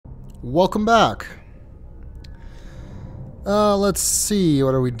Welcome back. Let's see,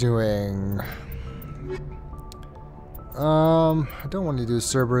 what are we doing? I don't want to do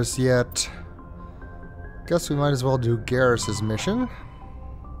Cerberus yet. Guess we might as well do Garrus's mission.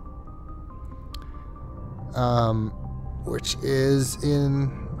 Which is in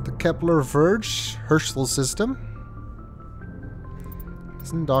the Kepler Verge Herschel system.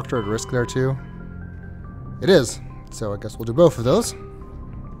 Isn't Doctor at risk there too? It is. So I guess we'll do both of those.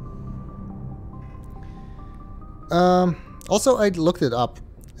 Also, I looked it up,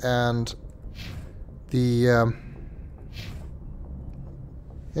 and the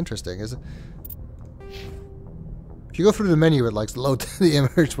interesting is, if you go through the menu, it likes to load the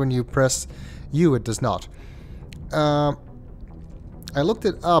image. When you press U, it does not. I looked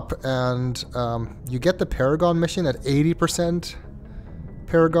it up, and you get the Paragon mission at 80%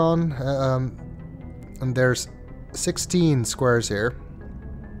 Paragon, and there's 16 squares here.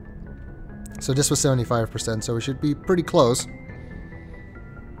 So this was 75%, so we should be pretty close.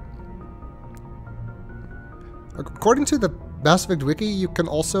 According to the Mass Effect Wiki, you can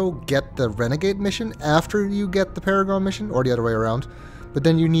also get the Renegade mission after you get the Paragon mission, or the other way around. But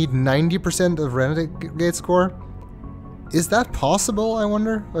then you need 90% of Renegade score. Is that possible, I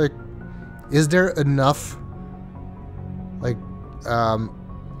wonder? Like, is there enough, like,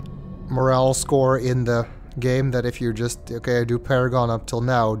 morale score in the game that if you just, okay, I do Paragon up till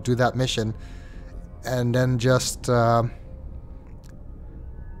now, do that mission, and then just, you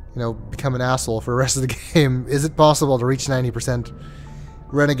know, become an asshole for the rest of the game, is it possible to reach 90%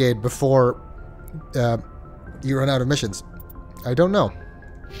 Renegade before you run out of missions? I don't know.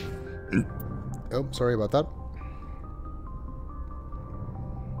 Oh, sorry about that.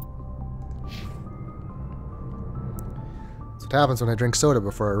 That's what happens when I drink soda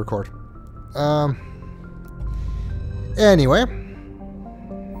before I record. Anyway.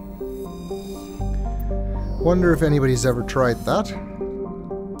 Wonder if anybody's ever tried that.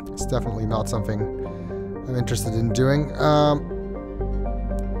 It's definitely not something I'm interested in doing.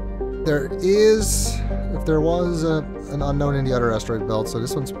 There is, if there was, an unknown in the other asteroid belt, so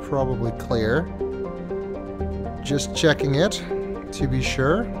this one's probably clear. Just checking it, to be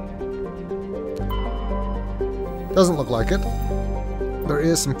sure. Doesn't look like it. There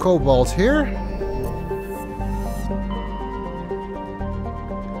is some cobalt here.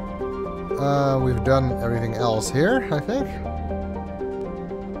 We've done everything else here, I think.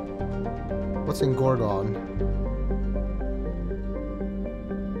 What's in Gordon?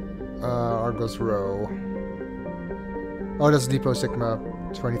 Argos Row. Oh, that's Depot Sigma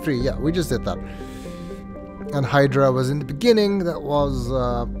 23. Yeah, we just did that. And Hydra was in the beginning. That was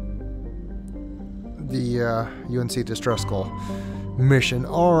the UNC Distress Call mission.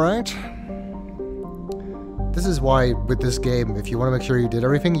 Alright. This is why, with this game, if you want to make sure you did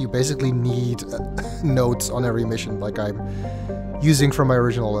everything, you basically need notes on every mission, like I'm using from my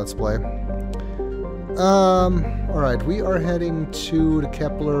original Let's Play. Alright, we are heading to the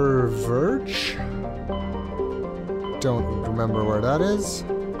Kepler Verge. Don't remember where that is.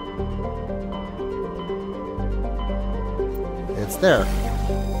 It's there.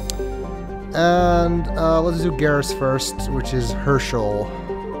 And, let's do Garrus first, which is Herschel.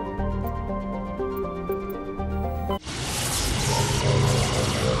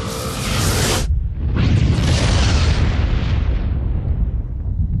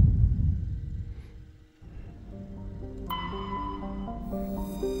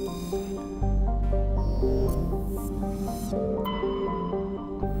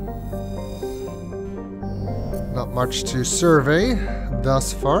 Not much to survey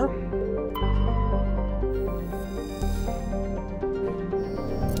thus far.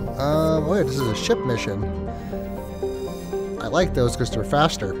 Oh yeah, this is a ship mission. I like those because they're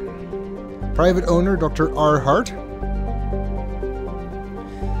faster. Private owner, Dr. R. Hart.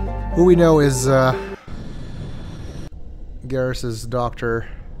 Who we know is Garrus's Dr.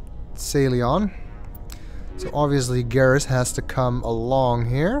 Saleon. So obviously Garrus has to come along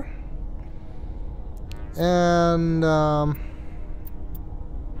here. And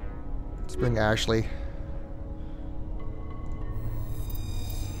let's bring Ashley.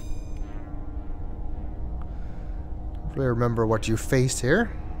 Don't really remember what you faced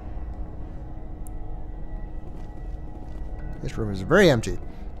here. This room is very empty.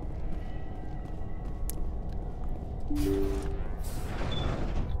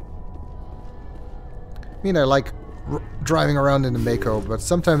 I mean, I like driving around in the Mako, but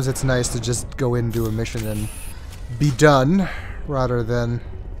sometimes it's nice to just go in, do a mission, and be done, rather than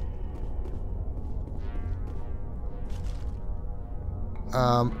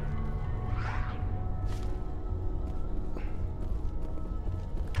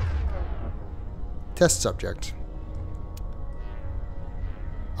Test subject.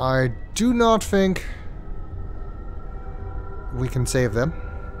 I do not think we can save them.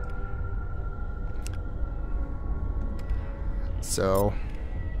 So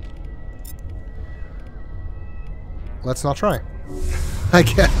let's not try, I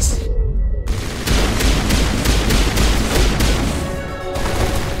guess.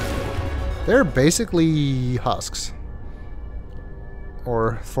 They're basically husks.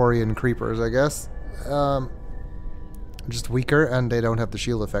 Or Thorian creepers, I guess. Just weaker, and they don't have the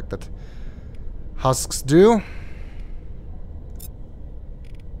shield effect that husks do.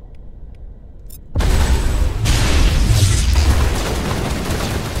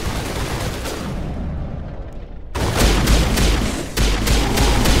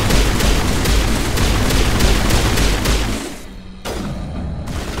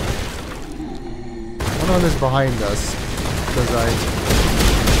 One is behind us, because I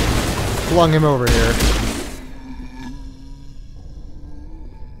flung him over here.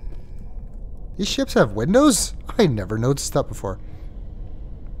 These ships have windows? I never noticed that before.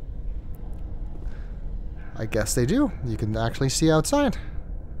 I guess they do. You can actually see outside.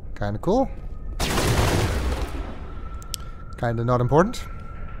 Kinda cool. Kinda not important.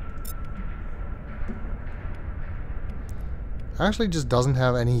 Actually just doesn't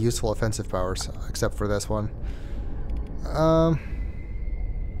have any useful offensive powers, except for this one.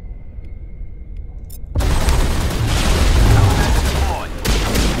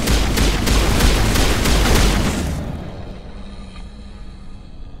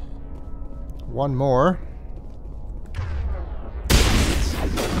 One more.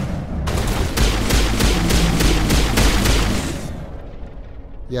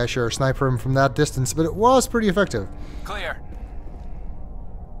 Yeah, sure, sniper him from that distance, but it was pretty effective. Clear.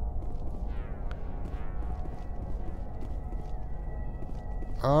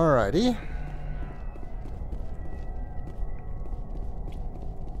 Alrighty.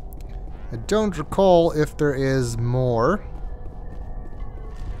 I don't recall if there is more.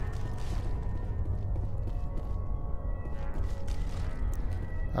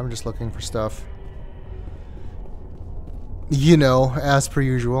 I'm just looking for stuff. You know, as per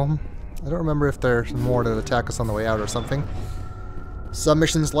usual. I don't remember if there's more that attack us on the way out or something. Some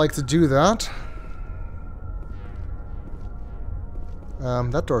missions like to do that.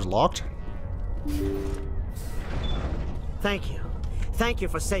 That door's locked. Thank you. Thank you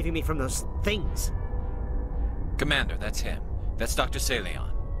for saving me from those things. Commander, that's him. That's Dr.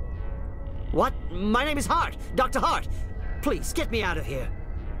 Saleon. What? My name is Hart. Dr. Hart. Please, get me out of here.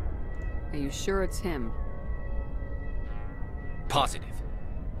 Are you sure it's him? Positive.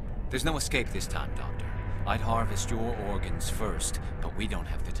 There's no escape this time, Doctor. I'd harvest your organs first, but we don't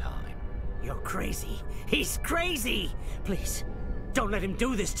have the time. You're crazy. He's crazy. Please, don't let him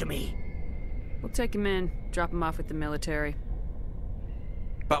do this to me. We'll take him in, drop him off with the military.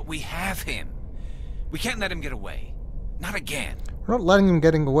 But we have him. We can't let him get away. Not again. We're not letting him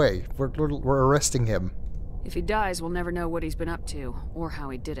getting away. We're arresting him. If he dies, we'll never know what he's been up to, or how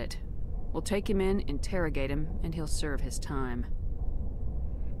he did it. We'll take him in, interrogate him, and he'll serve his time.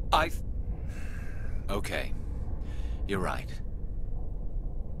 Okay. You're right.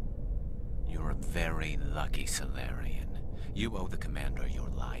 You're a very lucky Salarian. You owe the Commander your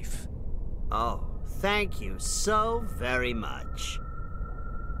life. Oh, thank you so very much.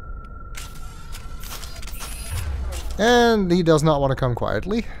 And he does not want to come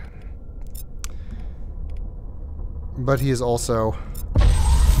quietly. But he is also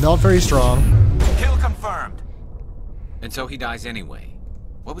not very strong. Kill confirmed! And so he dies anyway.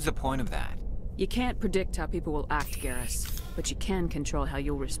 What was the point of that? You can't predict how people will act, Garrus, but you can control how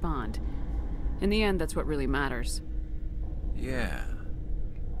you'll respond. In the end, that's what really matters. Yeah.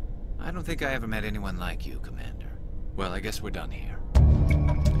 I don't think I ever met anyone like you, Commander. Well, I guess we're done here.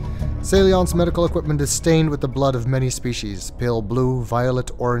 Saleon's medical equipment is stained with the blood of many species, pale blue,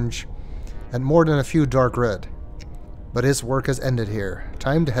 violet, orange, and more than a few dark red. But his work has ended here.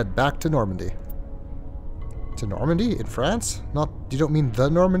 Time to head back to Normandy. To Normandy? In France? You don't mean the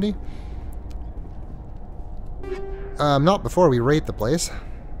Normandy? Not before we raid the place.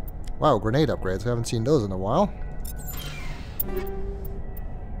 Wow, grenade upgrades. We haven't seen those in a while.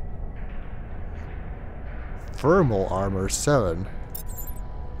 Thermal armor 7.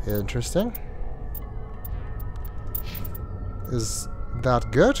 Interesting. Is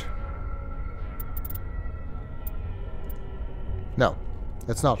that good? No,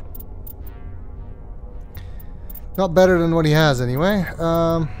 it's not. Not better than what he has, anyway.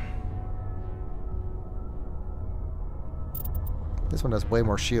 This one has way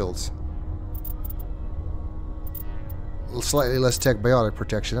more shields. Slightly less tech biotic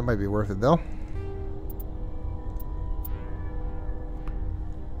protection. That might be worth it, though.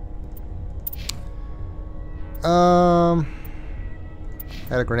 Had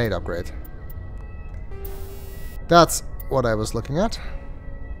a grenade upgrade. That's what I was looking at.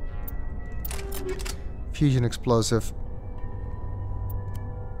 Fusion explosive.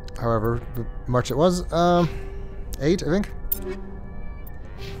 However much it was. 8, I think.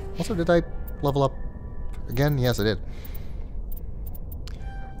 Also, did I level up again? Yes, I did.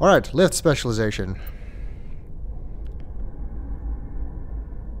 Alright, lift specialization.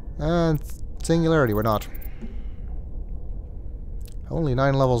 And singularity, we're not. Only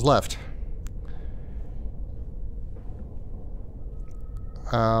 9 levels left.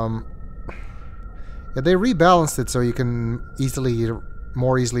 Yeah, they rebalanced it so you can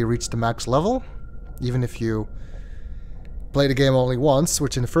more easily reach the max level, even if you play the game only once,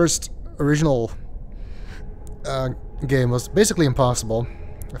 which in the first original game was basically impossible.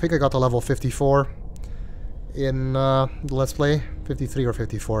 I think I got to level 54 in the Let's Play, 53 or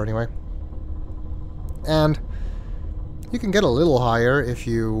 54 anyway. And you can get a little higher if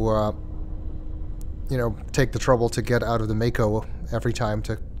you, you know, take the trouble to get out of the Mako every time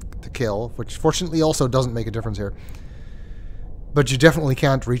to kill, which fortunately also doesn't make a difference here. But you definitely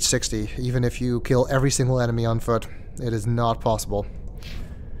can't reach 60, even if you kill every single enemy on foot. It is not possible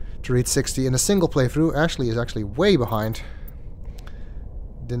to reach 60 in a single playthrough. Ashley is actually way behind.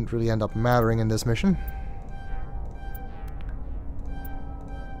 Didn't really end up mattering in this mission.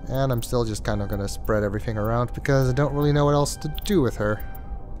 And I'm still just kind of going to spread everything around because I don't really know what else to do with her.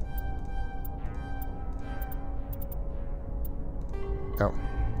 Oh,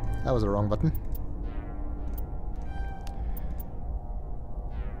 that was the wrong button.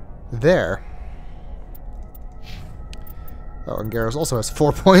 There. Oh, and Garrus also has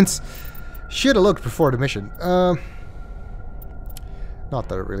 4 points. Should have looked before the mission. Not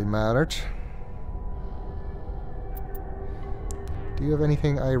that it really mattered. Do you have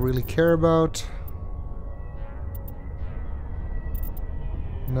anything I really care about?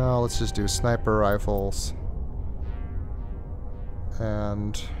 No, let's just do sniper rifles.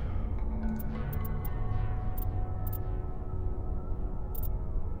 And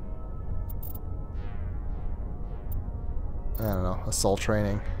I don't know, assault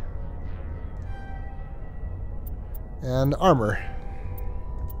training. And armor.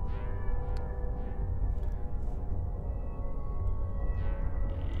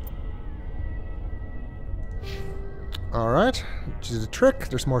 Alright, which is a trick.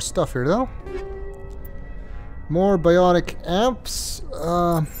 There's more stuff here though. More bionic amps.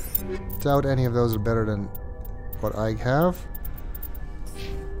 Doubt any of those are better than what I have.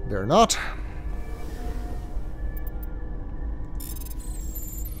 They're not.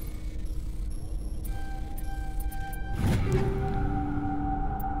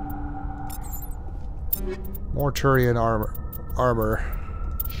 More Turian armor.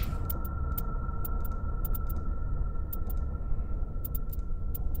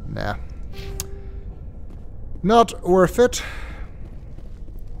 Nah. Not worth it.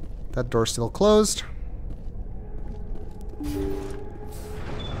 That door's still closed.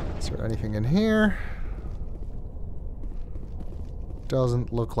 Is there anything in here?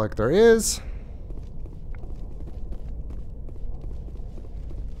 Doesn't look like there is.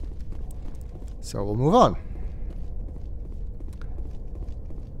 So we'll move on.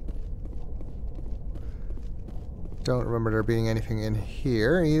 Don't remember there being anything in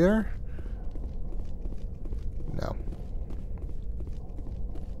here either. No.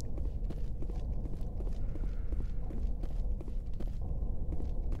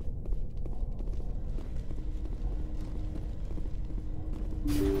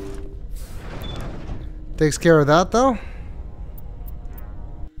 Takes care of that though.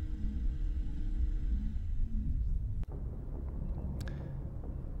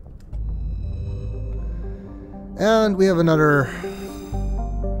 And we have another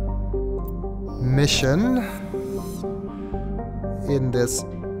mission in this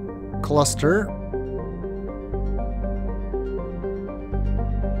cluster.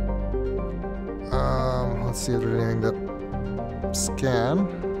 Let's see if there's anything to scan.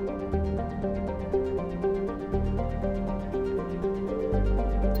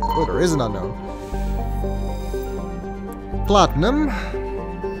 Oh, there is an unknown. Platinum.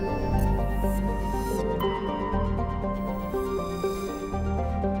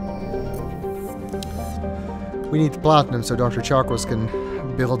 We need the platinum so Dr. Chakwas can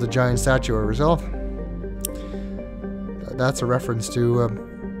build a giant statue of herself. That's a reference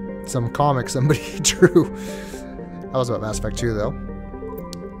to some comic somebody drew. That was about Mass Effect 2, though.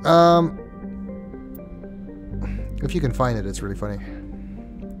 If you can find it, it's really funny.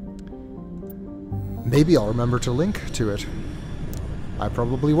 Maybe I'll remember to link to it. I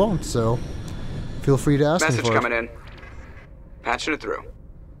probably won't, so feel free to ask me Message for coming it. in. Patching it through.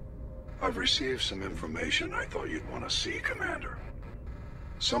 I've received some information I thought you'd want to see, Commander.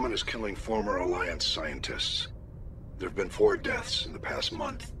 Someone is killing former Alliance scientists. There have been 4 deaths in the past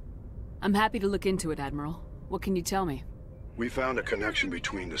month. I'm happy to look into it, Admiral. What can you tell me? We found a connection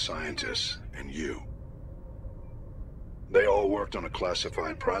between the scientists and you. They all worked on a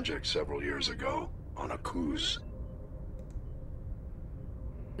classified project several years ago, on a cruise.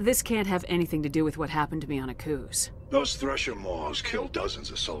 This can't have anything to do with what happened to me on a cruise. Those Thresher Maws killed dozens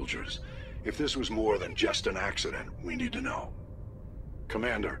of soldiers. If this was more than just an accident, we need to know.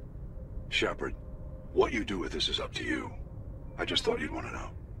 Commander, Shepard, what you do with this is up to you. I just thought you'd want to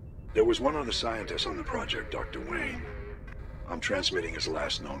know. There was one other scientist on the project, Dr. Wayne. I'm transmitting his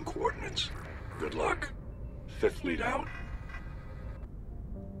last known coordinates. Good luck. 5th Fleet out.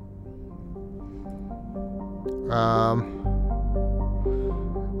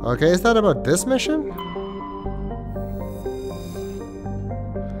 Okay, is that about this mission?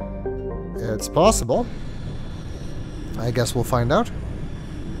 It's possible. I guess we'll find out.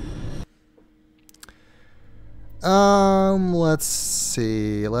 Let's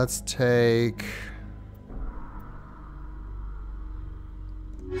see. Let's take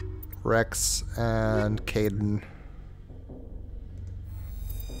Wrex and Kaidan.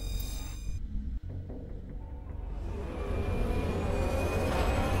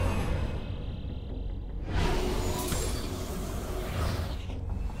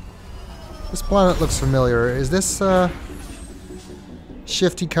 This planet looks familiar. Is this,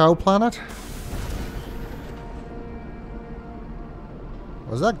 Shifty Cow Planet?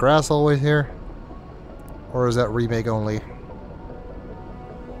 Was that grass always here? Or is that remake only?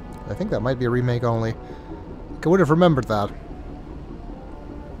 I think that might be a remake only. I would have remembered that.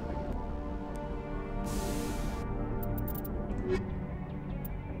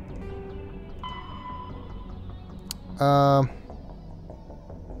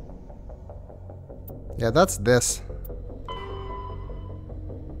 Yeah, that's this.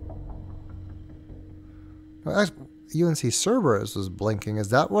 Well, UNC Cerberus was blinking. Is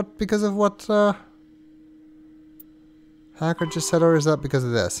that what, because of what Hacker just said, or is that because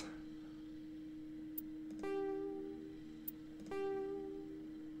of this?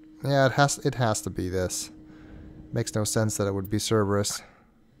 Yeah, it has to be this. Makes no sense that it would be Cerberus.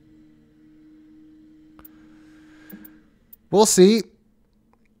 We'll see.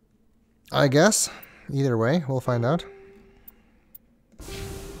 I guess. Either way, we'll find out.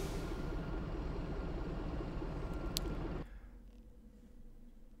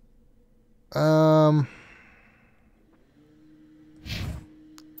 And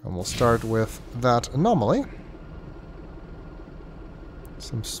we'll start with that anomaly.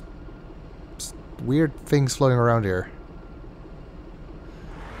 Some weird things floating around here.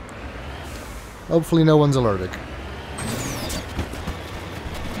 Hopefully no one's allergic.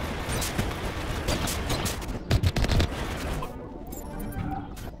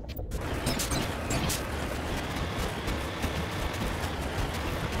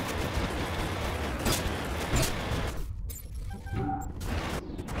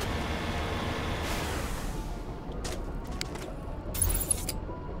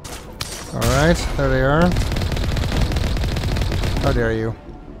 Alright, there they are. How dare you.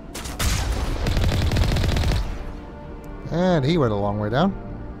 And he went a long way down.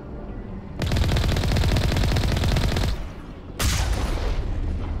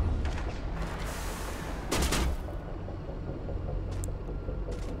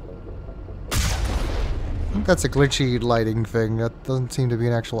 I think that's a glitchy lighting thing. That doesn't seem to be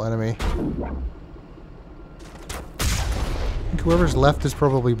an actual enemy. Whoever's left is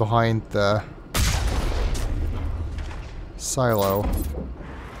probably behind the silo.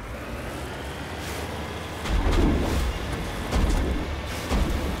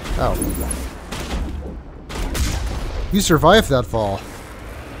 Oh. You survived that fall.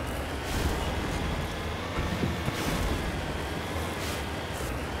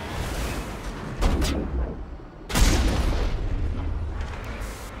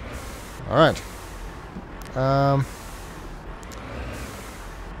 Alright.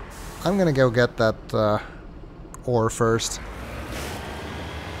 I'm gonna go get that ore first,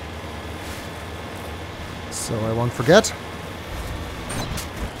 so I won't forget.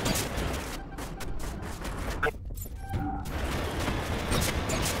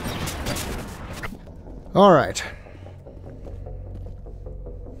 Alright.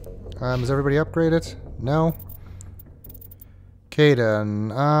 Is everybody upgraded? No?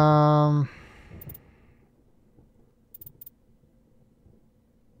 Kaidan,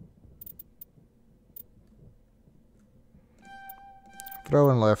 throw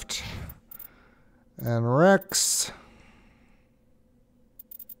and lift. And Wrex.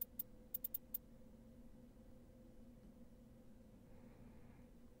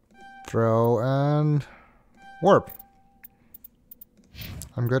 Throw and warp.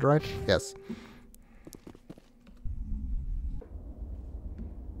 I'm good, right? Yes.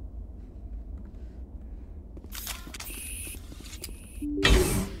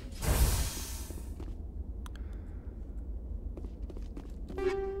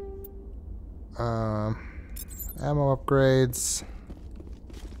 Ammo upgrades.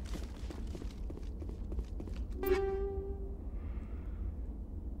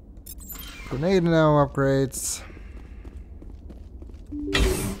 Grenade and ammo upgrades.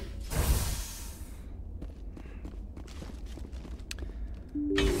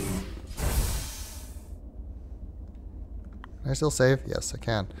 Can I still save? Yes, I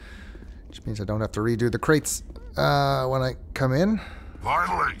can. Which means I don't have to redo the crates when I come in.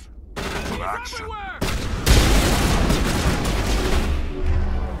 Finally! Action.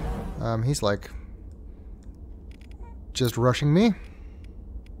 He's like just rushing me.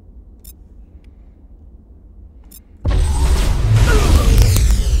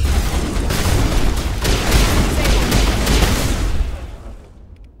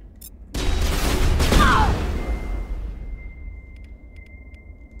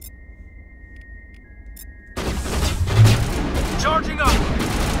 Charging up.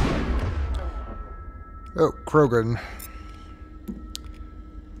 Oh, Krogan.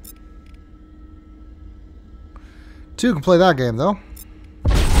 Two can play that game, though. The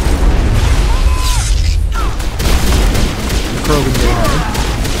Krogan game, I mean.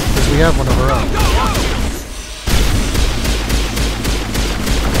 Because we have one of our own.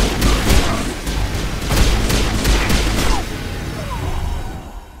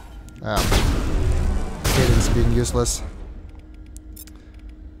 Kaidan's being useless.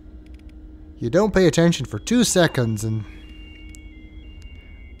 You don't pay attention for 2 seconds and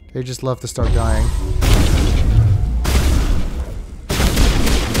they just love to start dying.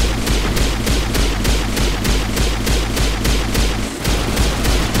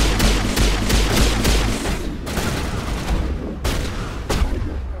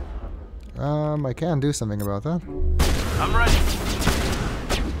 I can do something about that. I'm ready.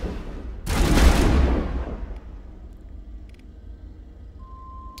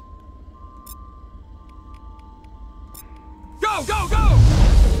 Go, go, go!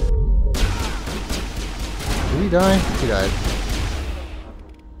 Did he die? He died.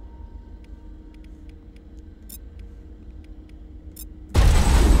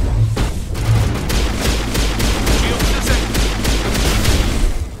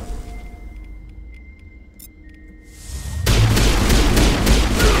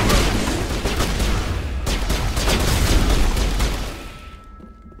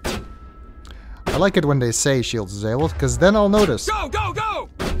 I like it when they say shields disabled, because then I'll notice. Go, go, go!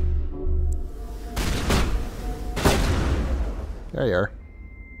 There you are.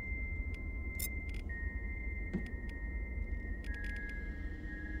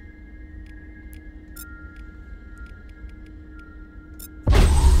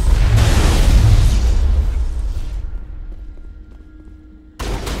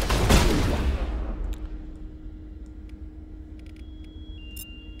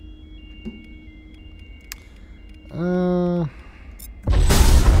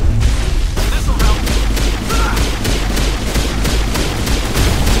 This'll help.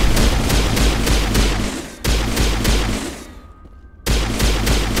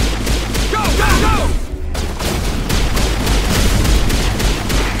 Go, go, go!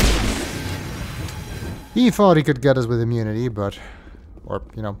 He thought he could get us with immunity, but... or,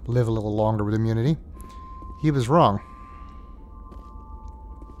 you know, live a little longer with immunity. He was wrong.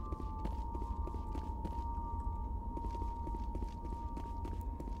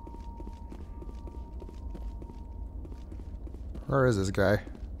 Where is this guy?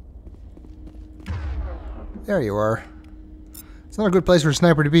 There you are. It's not a good place for a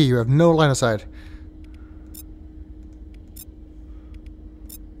sniper to be. You have no line of sight.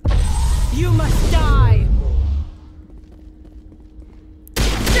 You must die!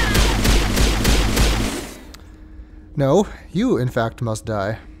 No, you in fact must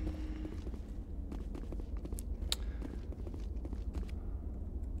die.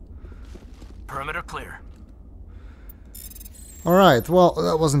 Perimeter clear. Alright, well,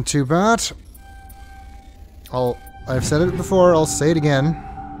 that wasn't too bad. I've said it before, I'll say it again.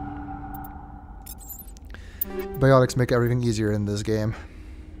 Biotics make everything easier in this game.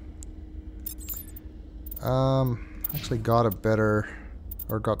 Actually got a better...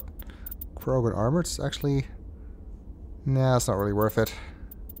 or got Krogan armor. It's actually... nah, it's not really worth it.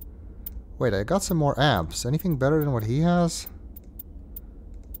 Wait, I got some more amps. Anything better than what he has?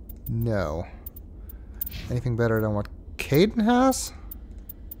 No. Anything better than what Kaidan has?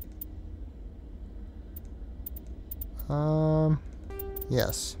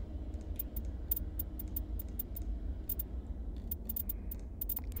 Yes.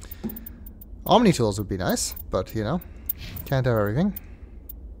 Omni tools would be nice, but you know, can't have everything.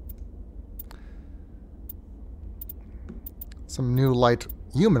 Some new light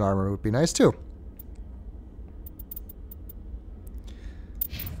human armor would be nice too.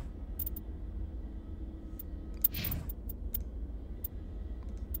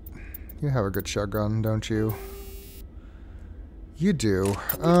 You have a good shotgun, don't you? You do.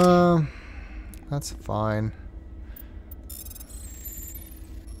 That's fine.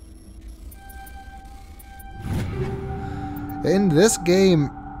 In this game,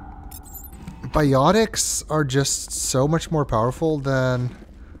 biotics are just so much more powerful than...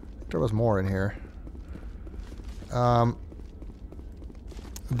 There was more in here.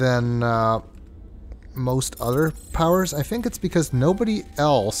 Than most other powers. I think it's because nobody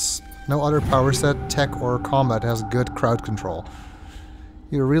else, no other power set, tech, or combat has good crowd control.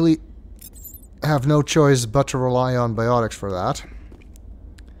 You really have no choice but to rely on biotics for that.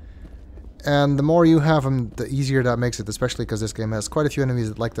 And the more you have them, the easier that makes it, especially because this game has quite a few enemies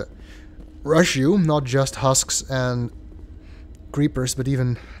that like to rush you, not just husks and creepers, but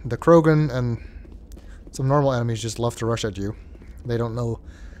even the Krogan and some normal enemies just love to rush at you. They don't know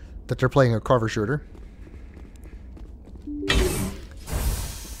that they're playing a cover shooter.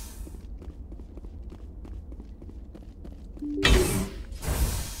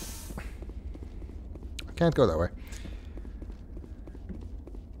 I can't go that way.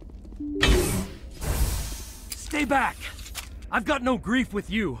 Stay back! I've got no grief with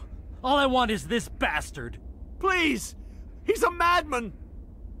you. All I want is this bastard. Please! He's a madman!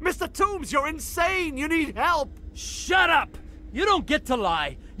 Mr. Toombs, you're insane! You need help! Shut up! You don't get to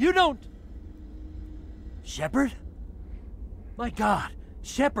lie. You don't... Shepard? My God.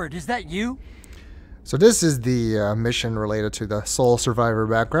 Shepard, is that you? So this is the mission related to the Soul Survivor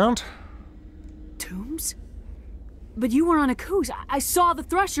background. Toombs? But you were on a cruise. I saw the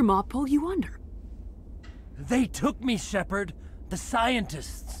Thresher Maw pull you under. They took me, Shepard. The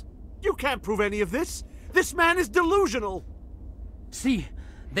scientists. You can't prove any of this! This man is delusional! See,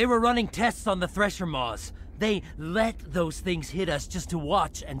 they were running tests on the Thresher Maws. They let those things hit us just to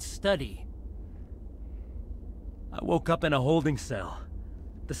watch and study. I woke up in a holding cell.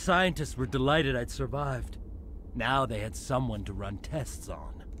 The scientists were delighted I'd survived. Now they had someone to run tests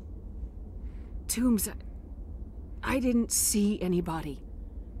on. Toombs, I didn't see anybody.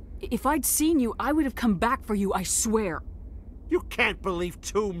 If I'd seen you, I would have come back for you, I swear. You can't believe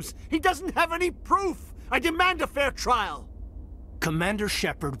Toombs! He doesn't have any proof! I demand a fair trial! Commander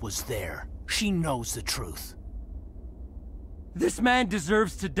Shepard was there. She knows the truth. This man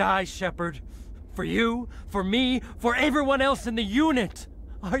deserves to die, Shepard. For you, for me, for everyone else in the unit.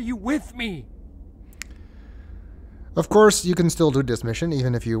 Are you with me? Of course, you can still do this mission,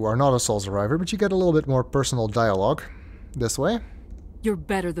 even if you are not a Soul Survivor, but you get a little bit more personal dialogue this way. You're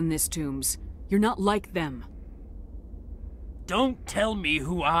better than this, Toombs. You're not like them. Don't tell me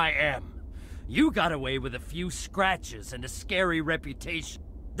who I am. You got away with a few scratches and a scary reputation.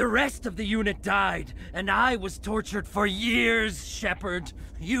 The rest of the unit died, and I was tortured for years, Shepard.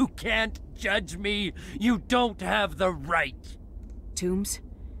 You can't judge me. You don't have the right. Toombs,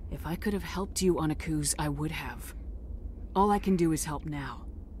 if I could have helped you on Akuze, I would have. All I can do is help now.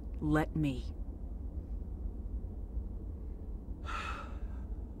 Let me.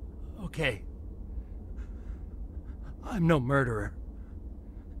 Okay. I'm no murderer.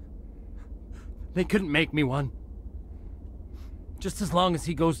 They couldn't make me one. Just as long as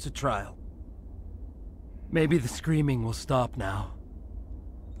he goes to trial. Maybe the screaming will stop now.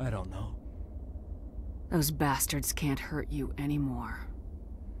 I don't know. Those bastards can't hurt you anymore.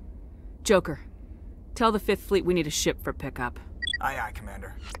 Joker, tell the 5th Fleet we need a ship for pickup. Aye, aye,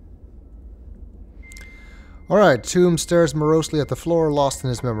 Commander. Alright, Toombs stares morosely at the floor, lost in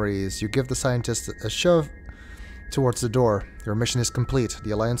his memories. You give the scientist a shove towards the door. Your mission is complete.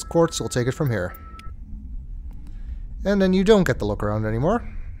 The Alliance courts will take it from here. And then you don't get to look around anymore,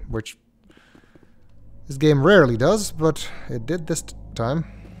 which this game rarely does, but it did this time.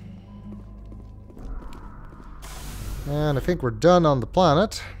 And I think we're done on the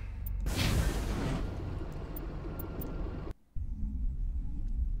planet.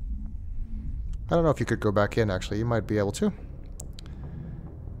 I don't know if you could go back in, actually. You might be able to.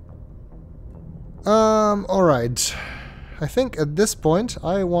 Alright. I think at this point,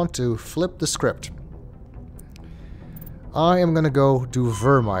 I want to flip the script. I am gonna go do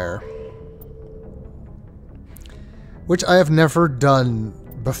Virmire. which I have never done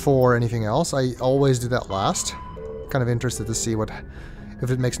before anything else. I always do that last. Kind of interested to see if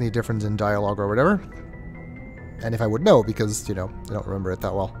it makes any difference in dialogue or whatever. And if I would know, because, you know, I don't remember it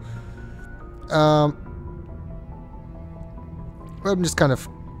that well. I'm just kind of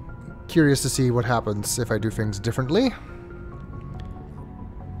curious to see what happens if I do things differently.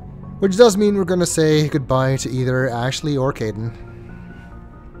 Which does mean we're gonna say goodbye to either Ashley or Kaidan.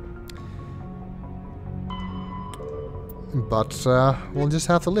 But we'll just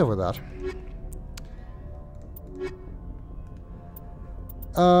have to live with that.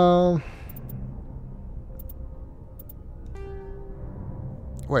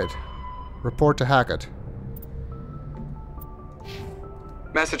 Wait. Report to Hackett.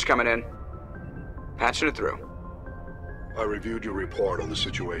 Message coming in. Patching it through. I reviewed your report on the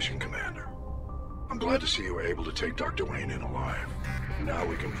situation, Commander. I'm glad to see you were able to take Dr. Wayne in alive. Now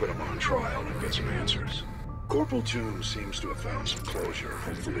we can put him on trial and get some answers. Corporal Toombs seems to have found some closure.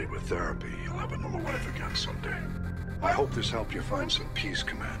 Hopefully with therapy, he'll have a normal life again someday. I hope this helped you find some peace,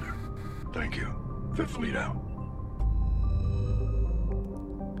 Commander. Thank you. Fifth Fleet out.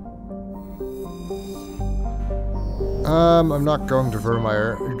 I'm not going to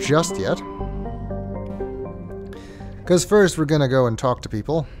Virmire just yet. Because first we're gonna go and talk to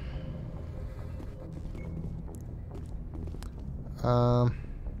people.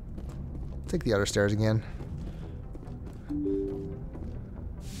 Take the other stairs again.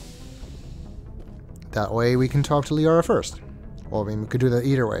 That way we can talk to Liara first. Well, I mean, we could do that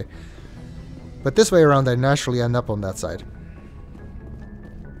either way. But this way around, I naturally end up on that side.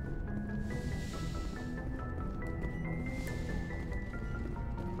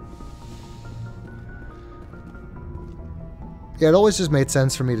 Yeah, it always just made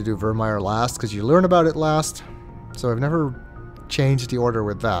sense for me to do Virmire last, because you learn about it last. So I've never changed the order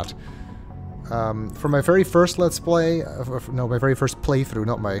with that. For my very first Let's Play, no, my very first playthrough,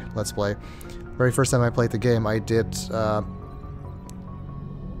 not my Let's Play. Very first time I played the game, I did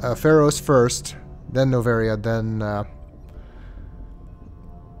Pharaohs first, then Noveria, then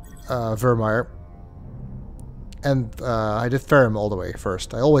Virmire. And I did Farum all the way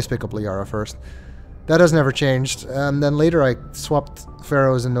first. I always pick up Liara first. That has never changed. And then later I swapped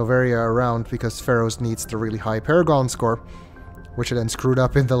Pharaohs and Noveria around because Pharaohs needs the really high Paragon score, which I then screwed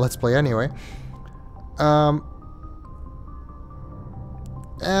up in the Let's Play anyway. But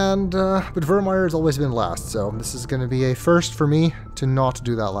Virmire has always been last, so this is going to be a first for me to not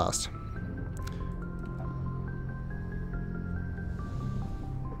do that last.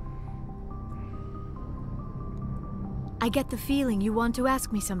 I get the feeling you want to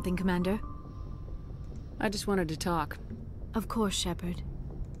ask me something, Commander. I just wanted to talk. Of course, Shepard.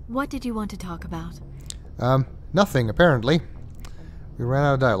 What did you want to talk about? Nothing, apparently. We ran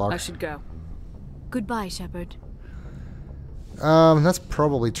out of dialogue. I should go. Goodbye, Shepard. That's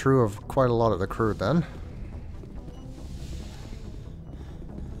probably true of quite a lot of the crew, then.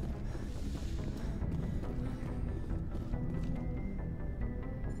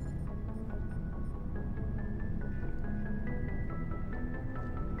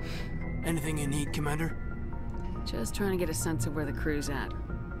 Anything you need, Commander? Just trying to get a sense of where the crew's at.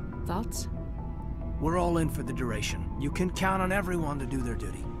 Thoughts? We're all in for the duration. You can count on everyone to do their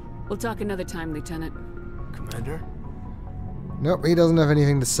duty. We'll talk another time, Lieutenant. Commander? Nope, he doesn't have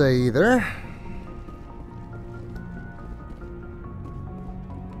anything to say either.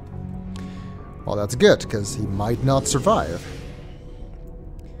 Well, that's good, because he might not survive.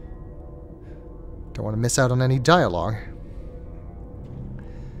 Don't want to miss out on any dialogue.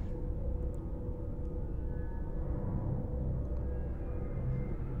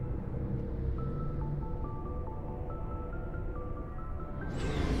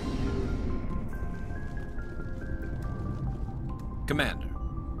 Commander,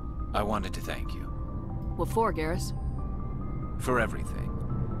 I wanted to thank you. What for, Garrus? For everything.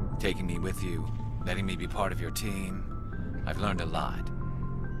 Taking me with you, letting me be part of your team. I've learned a lot.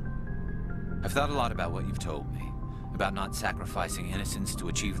 I've thought a lot about what you've told me. About not sacrificing innocence to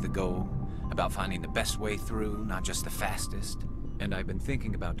achieve the goal. About finding the best way through, not just the fastest. And I've been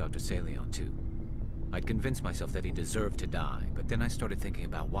thinking about Dr. Saleon, too. I'd convinced myself that he deserved to die, but then I started thinking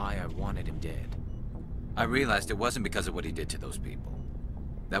about why I wanted him dead. I realized it wasn't because of what he did to those people.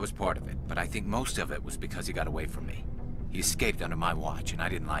 That was part of it, but I think most of it was because he got away from me. He escaped under my watch, and I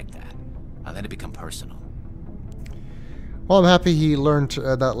didn't like that. I let it become personal. Well, I'm happy he learned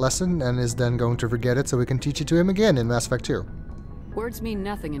that lesson and is then going to forget it so we can teach it to him again in Mass Effect 2. Words mean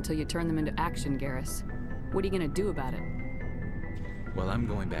nothing until you turn them into action, Garrus. What are you gonna do about it? Well, I'm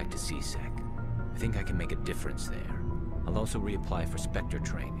going back to CSEC. I think I can make a difference there. I'll also reapply for Spectre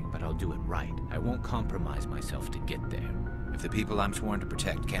training, but I'll do it right. I won't compromise myself to get there. If the people I'm sworn to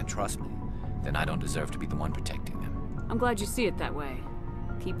protect can't trust me, then I don't deserve to be the one protecting them. I'm glad you see it that way.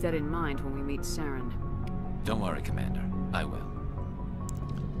 Keep that in mind when we meet Saren. Don't worry, Commander. I will.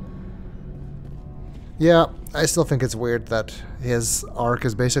 Yeah, I still think it's weird that his arc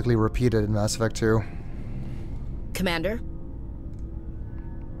is basically repeated in Mass Effect 2. Commander?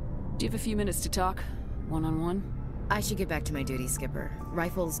 Do you have a few minutes to talk? One-on-one? I should get back to my duty, Skipper.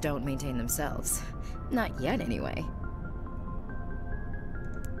 Rifles don't maintain themselves. Not yet, anyway.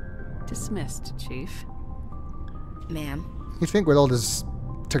 Dismissed, Chief. Ma'am? You think with all this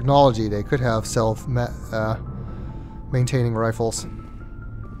technology, they could have self-maintaining rifles.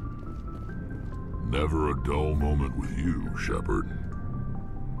 Never a dull moment with you, Shepard.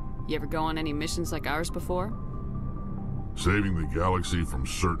 You ever go on any missions like ours before? Saving the galaxy from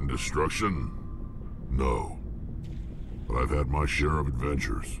certain destruction? No. But I've had my share of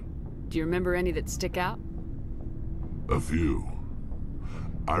adventures. Do you remember any that stick out? A few.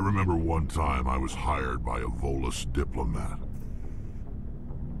 I remember one time I was hired by a Volus diplomat.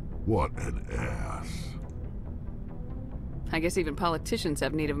 What an ass. I guess even politicians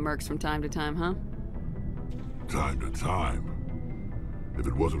have need of mercs from time to time, huh? Time to time. If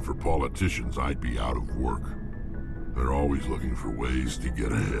it wasn't for politicians, I'd be out of work. They're always looking for ways to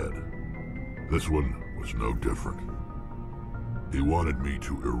get ahead. This one was no different. He wanted me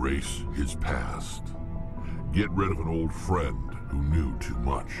to erase his past. Get rid of an old friend who knew too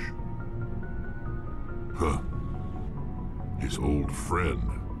much. Huh. His old friend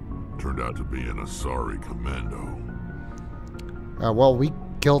turned out to be an Asari commando. Well, we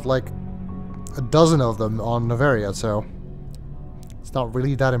killed like a dozen of them on Noveria, so it's not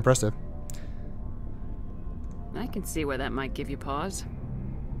really that impressive. I can see where that might give you pause.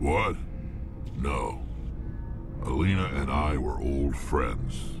 What? No. Alina and I were old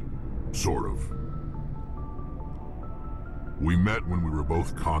friends. Sort of. We met when we were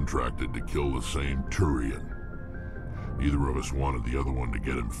both contracted to kill the same Turian. Neither of us wanted the other one to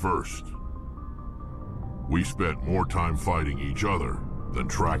get him first. We spent more time fighting each other than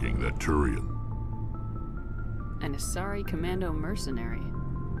tracking that Turian. An Asari commando mercenary.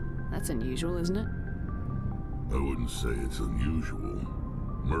 That's unusual, isn't it? I wouldn't say it's unusual.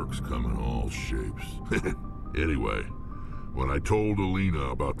 Mercs come in all shapes. Anyway, when I told Alina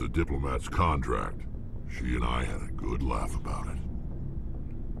about the diplomat's contract, she and I had a good laugh about it.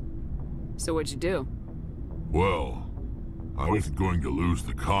 So what'd you do? Well, I wasn't going to lose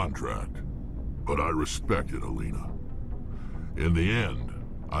the contract, but I respected Alina. In the end,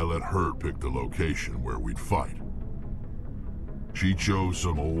 I let her pick the location where we'd fight. She chose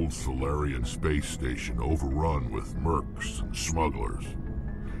some old Solarian space station overrun with mercs and smugglers.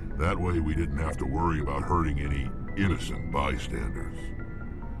 That way we didn't have to worry about hurting any innocent bystanders.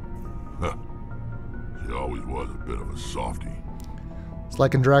 Huh. She always was a bit of a softie. It's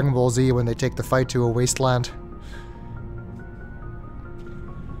like in Dragon Ball Z when they take the fight to a wasteland.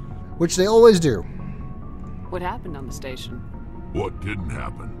 Which they always do. What happened on the station? What didn't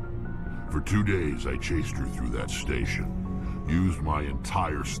happen? For 2 days I chased her through that station. Used my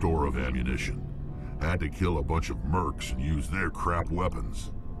entire store of ammunition. Had to kill a bunch of mercs and use their crap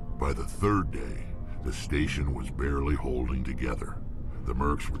weapons. By the 3rd day, the station was barely holding together. The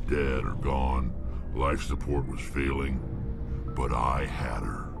mercs were dead or gone. Life support was failing. But I had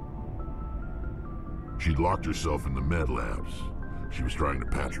her. She'd locked herself in the med labs. She was trying to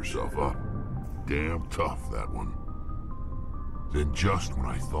patch herself up. Damn tough, that one. Then just when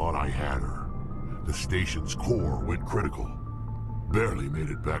I thought I had her, the station's core went critical. Barely made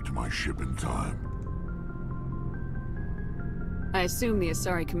it back to my ship in time. I assume the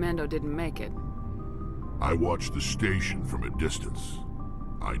Asari commando didn't make it. I watched the station from a distance.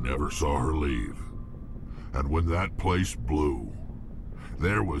 I never saw her leave. And when that place blew,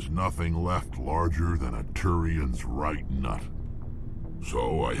 there was nothing left larger than a Turian's right nut.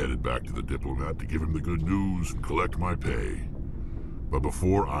 So I headed back to the diplomat to give him the good news and collect my pay. But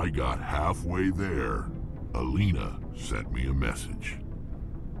before I got halfway there, Alina sent me a message.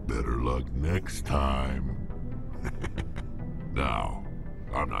 Better luck next time. Now,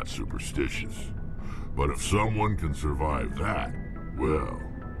 I'm not superstitious, but if someone can survive that, well,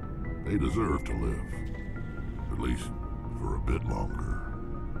 they deserve to live. At least for a bit longer.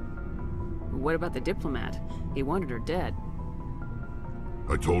 What about the diplomat? He wanted her dead.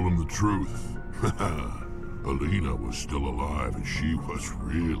 I told him the truth. Alina was still alive and she was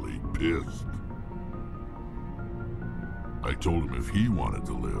really pissed. I told him if he wanted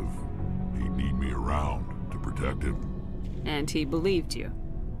to live, he'd need me around to protect him. And he believed you.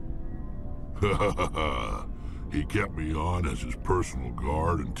 He kept me on as his personal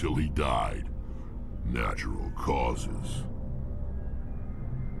guard until he died. Natural causes.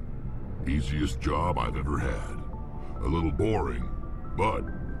 Easiest job I've ever had. A little boring, but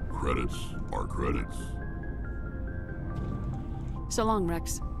credits are credits. So long,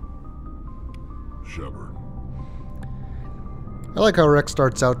 Wrex. Shepard. I like how Wrex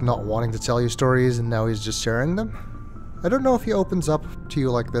starts out not wanting to tell you stories and now he's just sharing them. I don't know if he opens up to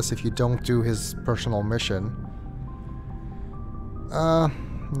you like this if you don't do his personal mission.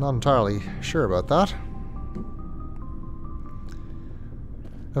 Not entirely sure about that.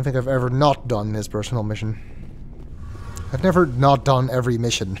 I don't think I've ever not done his personal mission. I've never not done every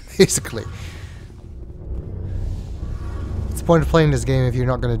mission, basically. What's the point of playing this game if you're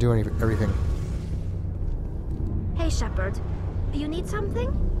not going to do everything? Hey, Shepard. You need something?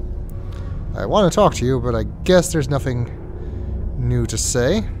 I want to talk to you, but I guess there's nothing new to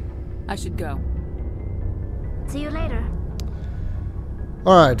say. I should go. See you later.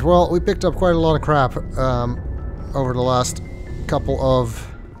 Alright, well, we picked up quite a lot of crap over the last couple of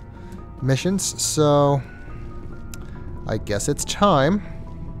missions, so I guess it's time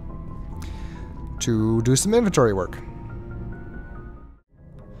to do some inventory work.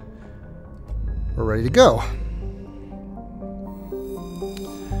 We're ready to go.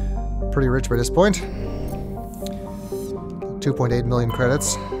 Pretty rich by this point. 2.8 million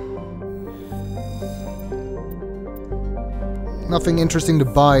credits. Nothing interesting to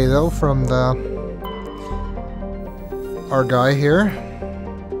buy though from our guy here.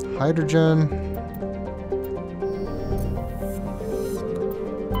 Hydrogen.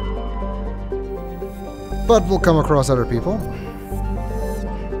 But we'll come across other people.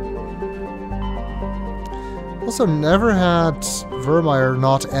 Also never had Virmire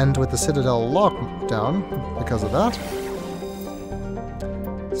not end with the Citadel lockdown because of that.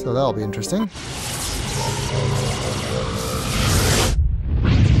 So that'll be interesting.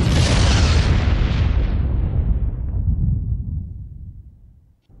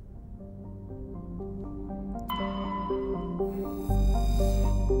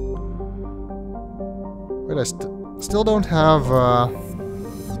 Wait, I still don't have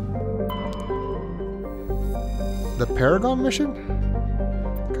the Paragon mission?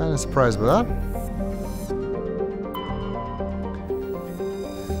 Kind of surprised by that.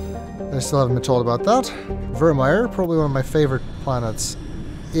 I still haven't been told about that. Virmire, probably one of my favorite planets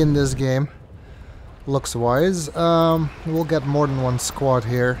in this game, looks-wise. We'll get more than one squad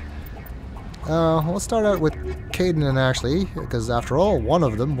here. We'll start out with Kaidan and Ashley, because after all, one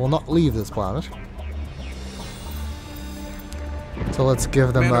of them will not leave this planet. So let's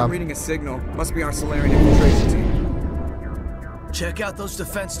give them. I'm reading a signal. Must be our Saleon infiltration team. Check out those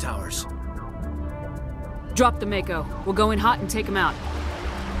defense towers. Drop the Mako. We'll go in hot and take them out.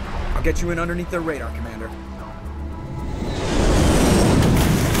 I'll get you in underneath their radar, Commander.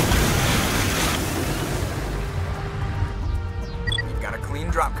 You've got a clean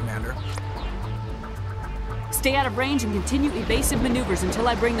drop, Commander. Stay out of range and continue evasive maneuvers until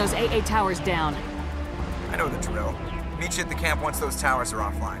I bring those AA towers down. I know the drill. Meet you at the camp once those towers are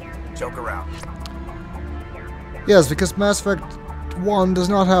offline. Joker out. Yes, because Mass Effect 1 does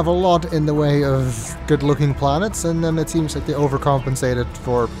not have a lot in the way of good-looking planets, and then it seems like they overcompensated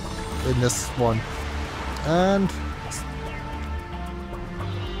for in this one. And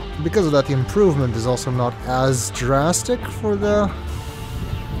because of that, the improvement is also not as drastic for the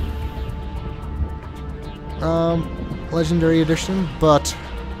Legendary Edition, but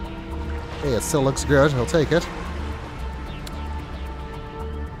hey, it still looks good. I'll take it.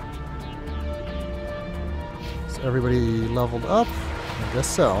 So everybody leveled up? I guess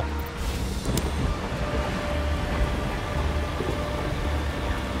so.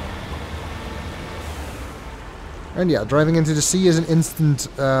 And yeah, driving into the sea is an instant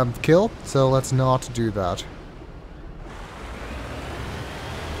kill, so let's not do that.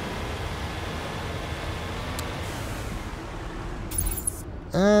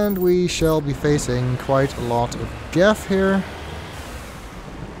 And we shall be facing quite a lot of Geth here.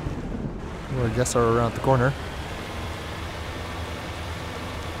 Who I guess are around the corner.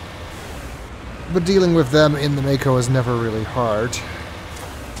 But dealing with them in the Mako is never really hard.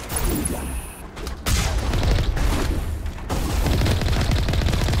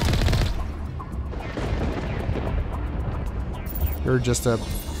 You're just an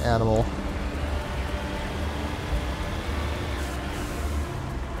animal.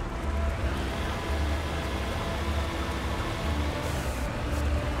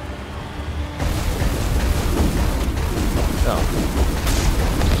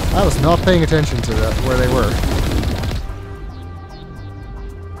 I was not paying attention to that, where they were.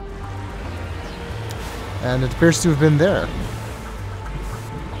 And it appears to have been there.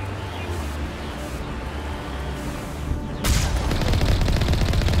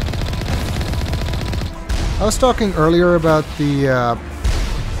 I was talking earlier about the...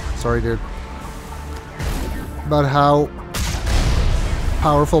 sorry, dude. About how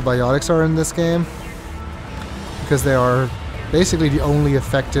powerful biotics are in this game. Because they are basically the only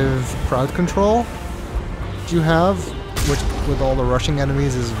effective crowd control that you have, which with all the rushing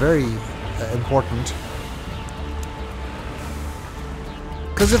enemies is very important.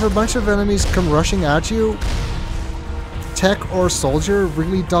 Because if a bunch of enemies come rushing at you, tech or soldier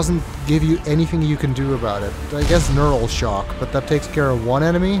really doesn't give you anything you can do about it. I guess neural shock, but that takes care of one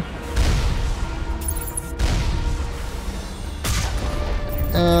enemy.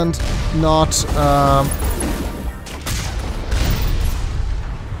 And not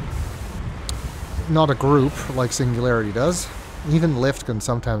a group like Singularity does. Even lift can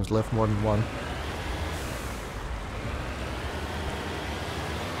sometimes lift more than one.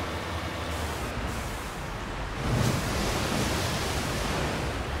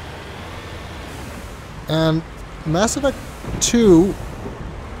 And Mass Effect 2,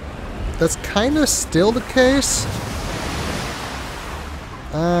 that's kind of still the case.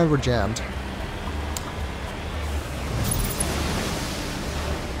 And we're jammed.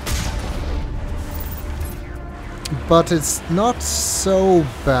 But it's not so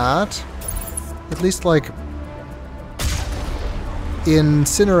bad. At least, like,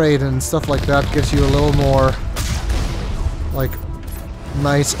 Incinerate and stuff like that gives you a little more, like,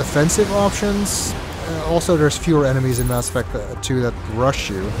 nice offensive options. Also, there's fewer enemies in Mass Effect 2 that rush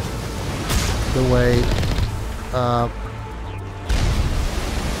you the way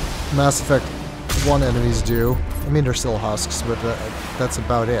Mass Effect 1 enemies do. I mean, they're still husks, but that's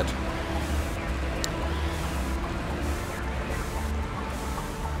about it.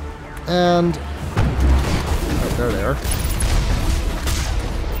 And... oh, they're there.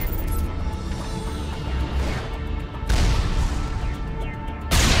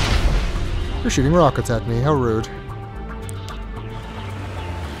 You're shooting rockets at me, how rude.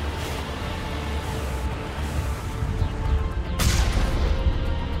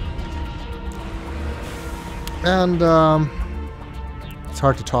 And, it's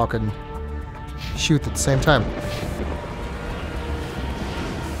hard to talk and shoot at the same time.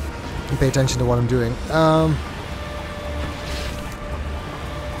 And pay attention to what I'm doing.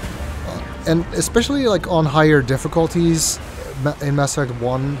 And especially, like, on higher difficulties, in Mass Effect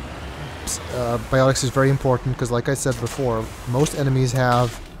 1, biotics is very important because, like I said before, most enemies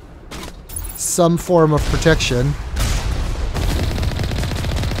have some form of protection.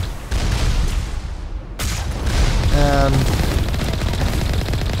 And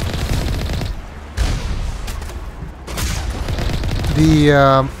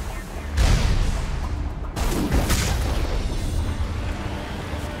the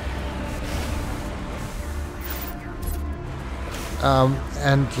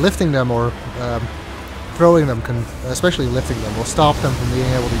and lifting them or throwing them, especially lifting them, will stop them from being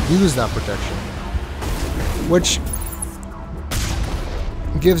able to use that protection. Which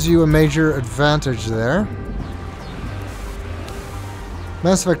gives you a major advantage there.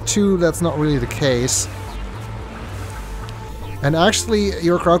 Mass Effect 2, that's not really the case. And actually,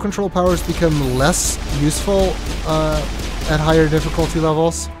 your crowd control powers become less useful at higher difficulty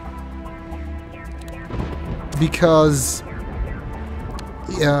levels. Because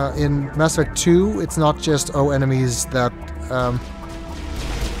in Mass Effect 2, it's not just, oh, enemies that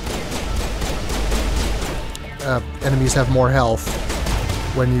enemies have more health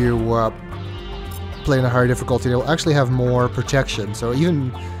when you play in a higher difficulty. They'll actually have more protection. So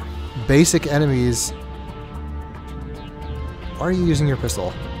even basic enemies... why are you using your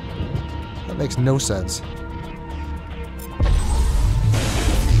pistol? That makes no sense.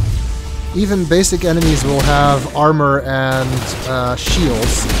 Even basic enemies will have armor and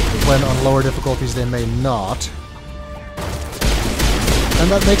shields, when on lower difficulties they may not. And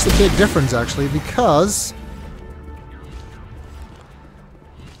that makes a big difference, actually, because...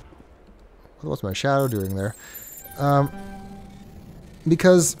 what's my shadow doing there?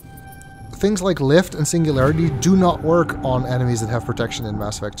 Because things like lift and singularity do not work on enemies that have protection in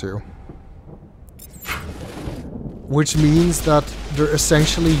Mass Effect 2. Which means that they're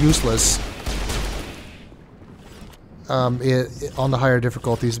essentially useless on the higher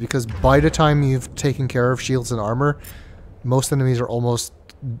difficulties, because by the time you've taken care of shields and armor, most enemies are almost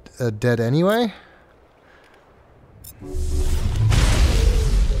dead anyway.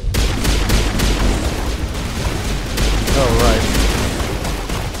 Oh, right.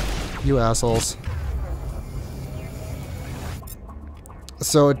 You assholes.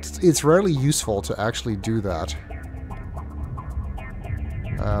 So it's rarely useful to actually do that.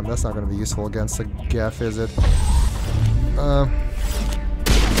 That's not going to be useful against a Geth, is it?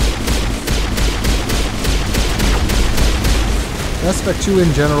 Mass Effect 2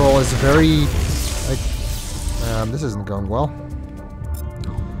 in general is very... this isn't going well.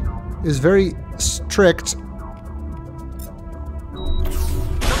 Is very strict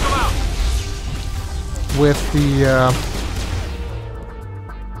with the...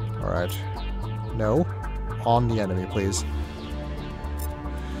 Alright. No. On the enemy, please.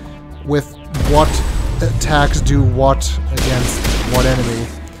 With what attacks do what against what enemy.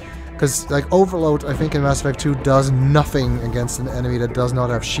 Because, like, Overload, I think in Mass Effect 2 does nothing against an enemy that does not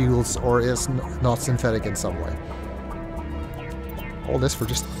have shields or is not synthetic in some way. All this for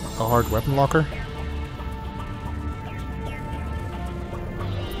just a hard weapon locker?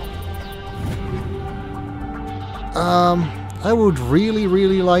 I would really,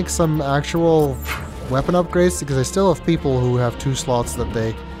 really like some actual weapon upgrades, because I still have people who have 2 slots that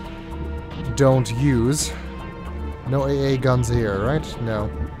they don't use. No AA guns here, right? No.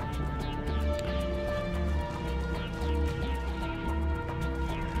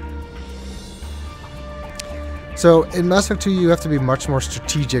 So, in Mass Effect 2 you have to be much more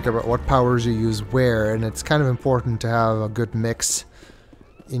strategic about what powers you use where, and it's kind of important to have a good mix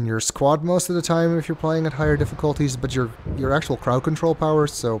in your squad most of the time if you're playing at higher difficulties, but your actual crowd control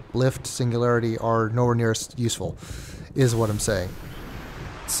powers, so Lift, Singularity, are nowhere near as useful, is what I'm saying.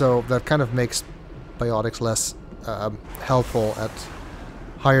 So that kind of makes biotics less helpful at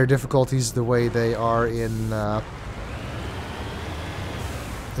higher difficulties the way they are in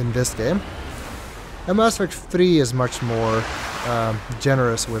this game. And Mass Effect 3 is much more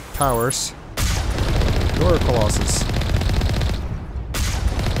generous with powers. Or Colossus.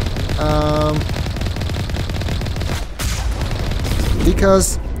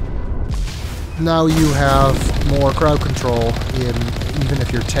 Because now you have more crowd control in even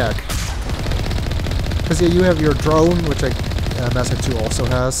if you're tech. Because yeah, you have your drone, which Mass Effect 2 also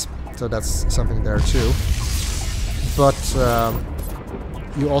has, so that's something there too. But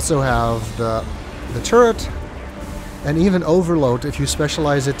you also have the turret, and even Overload, if you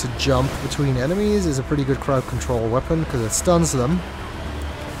specialize it to jump between enemies, is a pretty good crowd control weapon because it stuns them.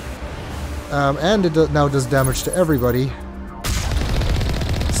 And it now does damage to everybody.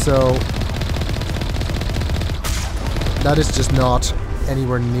 So that is just not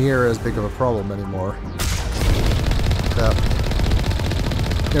anywhere near as big of a problem anymore.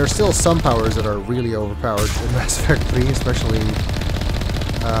 There are still some powers that are really overpowered in Mass Effect 3, especially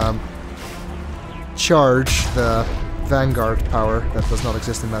Charge, the Vanguard power that does not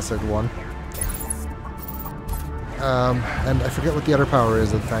exist in Mass Effect 1. And I forget what the other power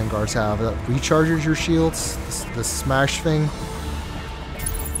is that Vanguards have. That recharges your shields, the smash thing.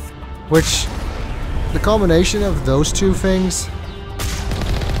 Which, the combination of those two things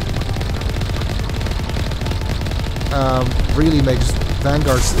really makes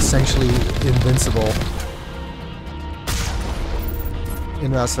Vanguards essentially invincible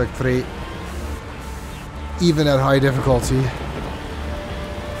in Mass Effect 3. Even at high difficulty.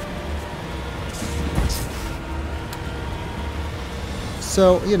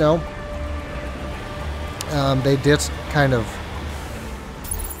 So, you know, they did kind of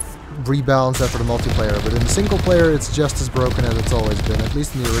rebalance that for the multiplayer, but in the single player it's just as broken as it's always been, at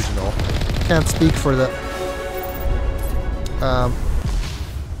least in the original. Can't speak for the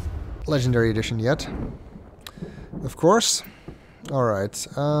Legendary Edition yet, of course. Alright,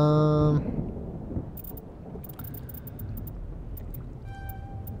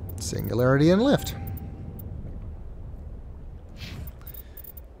 Singularity and Lift.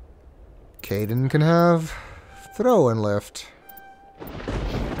 Kaidan can have Throw and Lift.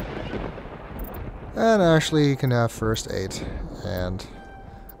 And Ashley can have First Aid. And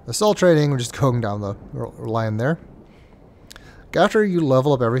Assault Training, we're just going down the line there. After you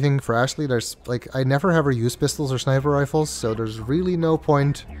level up everything for Ashley, there's, like, I never have her use pistols or sniper rifles, so there's really no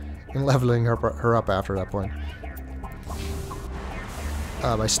point in leveling her up after that point.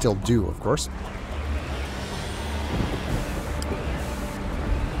 I still do, of course.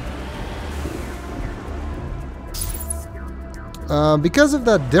 Because of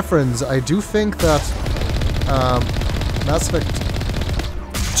that difference, I do think that Mass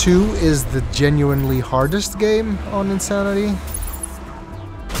Effect 2 is the genuinely hardest game on Insanity.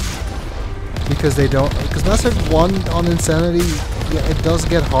 Because they don't... Because Mass Effect 1 on Insanity, yeah, it does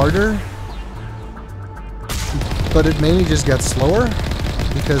get harder. But it mainly just gets slower.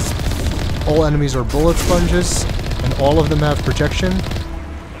 Because all enemies are bullet sponges, and all of them have protection.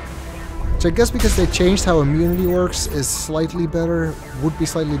 Which I guess because they changed how immunity works is slightly better, would be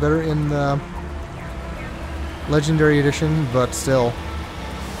slightly better in Legendary Edition, but still.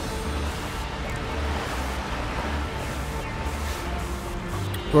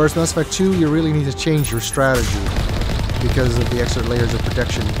 Whereas Mass Effect 2, you really need to change your strategy because of the extra layers of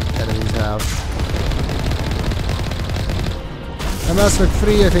protection enemies have. And Mass Effect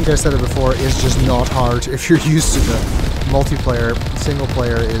 3, I think I said it before, is just not hard if you're used to the multiplayer. Single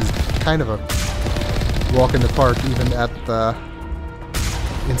player is kind of a walk in the park, even at the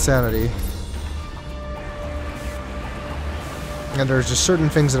insanity. And there's just certain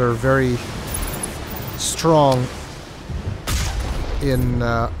things that are very strong in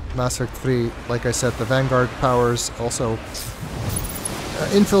Mass Effect 3. Like I said, the Vanguard powers, also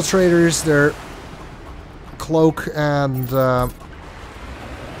infiltrators, their cloak and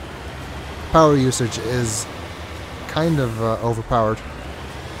power usage is kind of overpowered.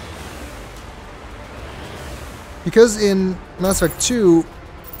 Because in Mass Effect 2,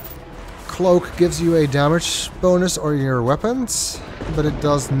 cloak gives you a damage bonus on your weapons, but it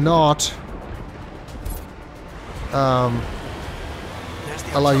does not allow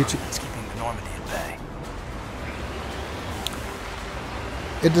you to...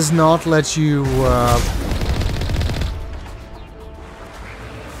 It does not let you can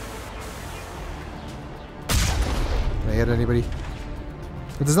I hit anybody?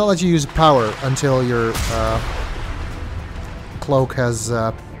 It does not let you use power until your cloak has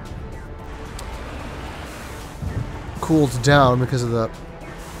cooled down because of the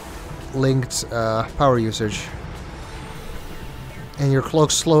linked power usage. And your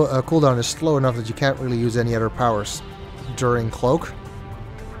cloak's cooldown is slow enough that you can't really use any other powers during cloak.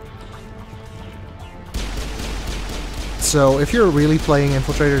 So if you're really playing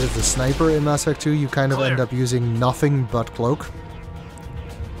infiltrators as a sniper in Mass Effect 2, you kind of end up using nothing but cloak.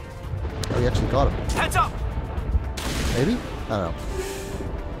 Oh, you actually got him. Heads up! Maybe? I don't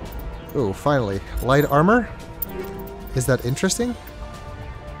know. Ooh, finally. Light armor? Is that interesting?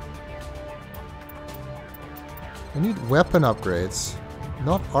 I need weapon upgrades,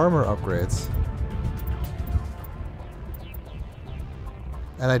 not armor upgrades.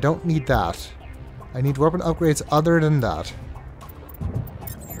 And I don't need that. I need weapon upgrades other than that.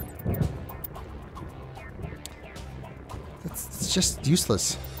 It's just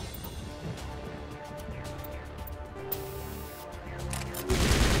useless.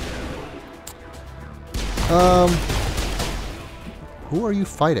 Who are you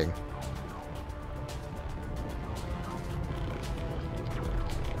fighting?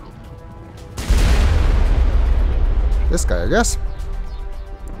 This guy, I guess.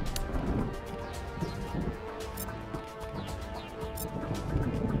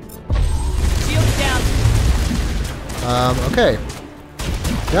 Shields down. Okay.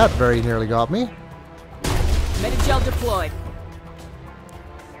 That very nearly got me. Medigel deployed.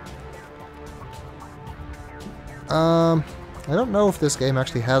 I don't know if this game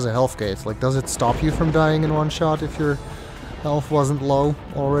actually has a health gauge. Like, does it stop you from dying in one shot if your health wasn't low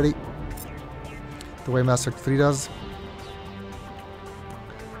already? The way Mass Effect 3 does?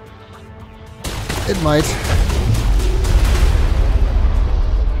 It might.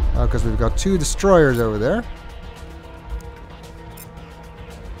 Oh, because we've got 2 destroyers over there.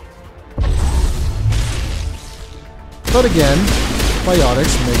 But again,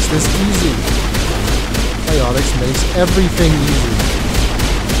 Biotics makes this easy. Biotics makes everything easy.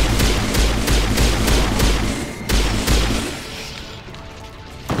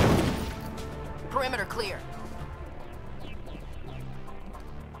 Perimeter clear.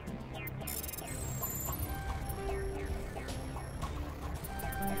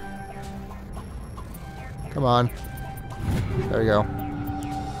 Come on. There we go.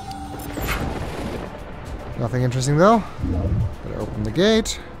 Nothing interesting though. Gotta open the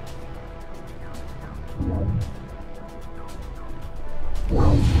gate.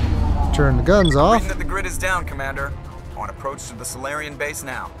 Turn the guns off. Reading that the grid is down, Commander. On approach to the Salarian base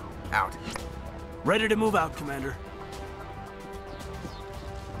now. Out. Ready to move out, Commander.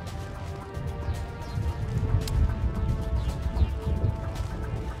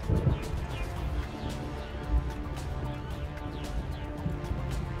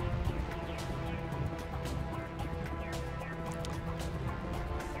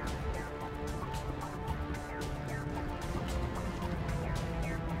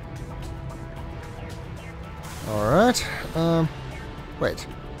 Alright, wait.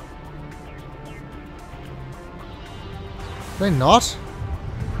 Did I not?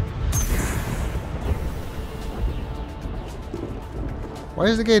 Why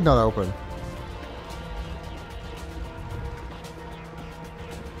is the gate not open?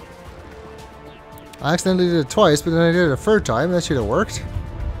 I accidentally did it twice, but then I did it a third time. That should have worked.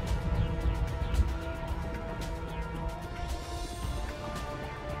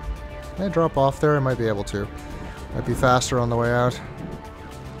 Can I drop off there? I might be able to. Might be faster on the way out.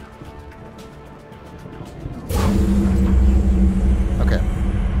 Okay.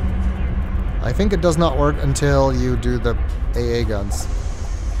 I think it does not work until you do the AA guns.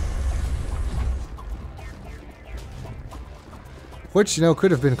 Which, you know,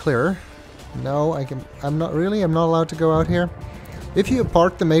 could have been clearer. No, I'm not allowed to go out here. If you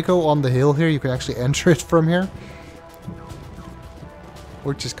park the Mako on the hill here, you can actually enter it from here.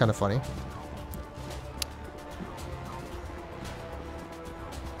 Which is kind of funny.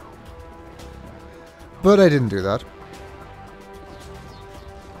 But I didn't do that.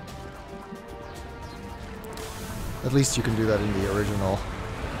 At least you can do that in the original.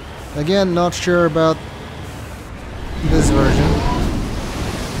 Again, not sure about this version.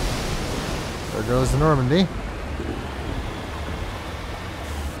 There goes the Normandy.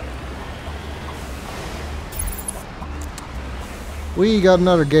 We got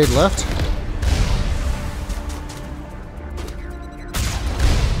another gate left.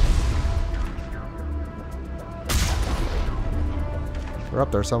 We're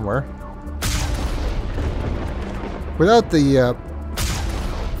up there somewhere. Without the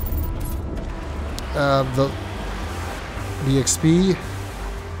XP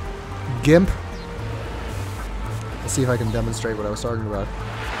gimp. Let's see if I can demonstrate what I was talking about.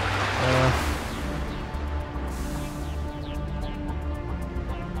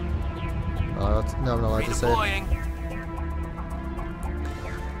 No, I'm not allowed to say it.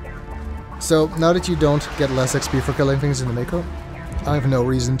 So, now that you don't get less XP for killing things in the Mako, I have no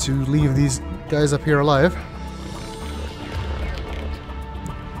reason to leave these guys up here alive.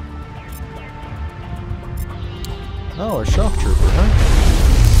 Oh, a shock trooper, huh?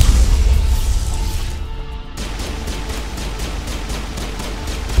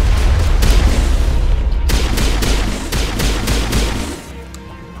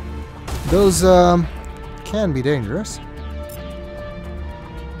 Those, can be dangerous.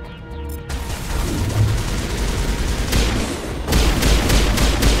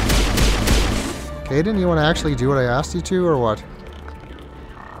 Kaidan, you want to actually do what I asked you to, or what?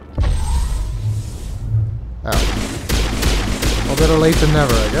 Oh. Well, better late than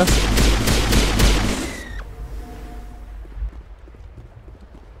never, I guess.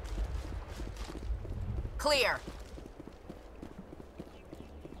 Clear.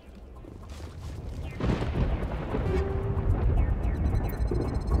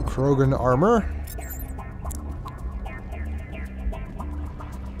 Krogan armor.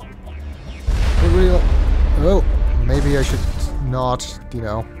 Oh, maybe I should not, you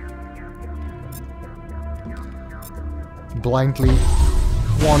know, blindly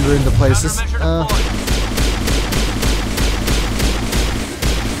wander into places.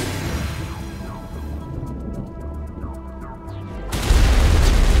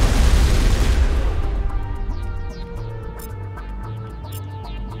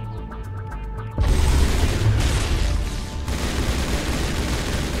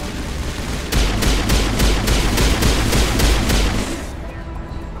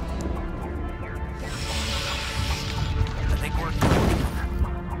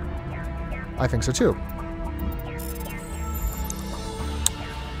 I think so too.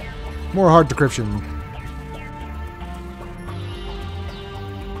 More hard decryption.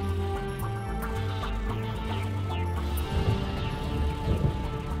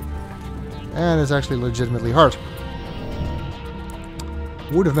 And it's actually legitimately hard.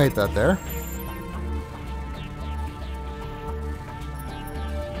 Would have made that there.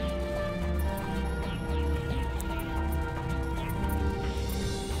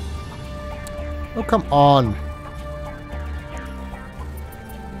 Oh, come on.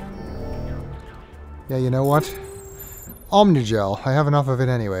 Yeah, you know what? Omnigel. I have enough of it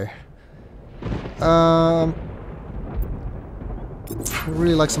anyway. I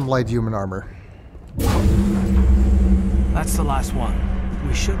really like some light human armor. That's the last one.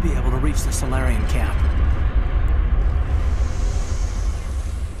 We should be able to reach the Salarian camp.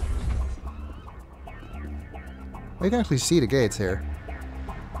 You can actually see the gates here.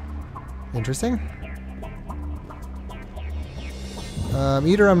 Interesting.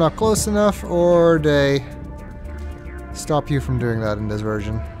 Either I'm not close enough, or they stop you from doing that in this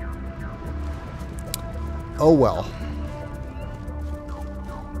version. Oh well.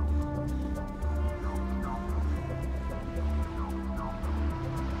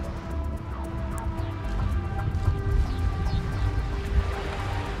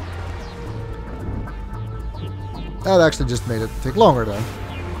 That actually just made it take longer then.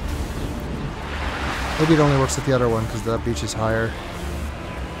 Maybe it only works at the other one because that beach is higher.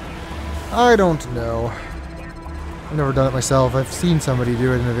 I don't know. I've never done it myself. I've seen somebody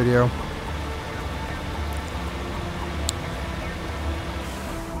do it in a video.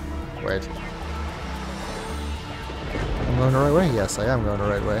 Wait. I'm going the right way? Yes, I am going the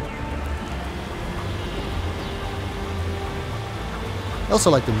right way. I also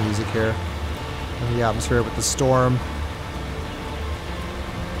like the music here. And the atmosphere with the storm.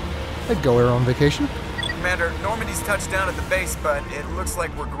 I'd go here on vacation. Commander, Normandy's touched down at the base, but it looks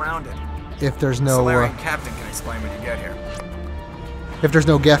like we're grounded. If there's no... Salarian captain can explain when you get here. If there's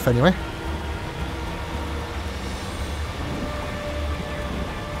no Geth, anyway.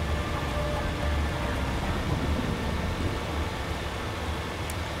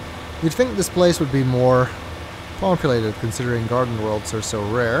 You'd think this place would be more populated, considering garden worlds are so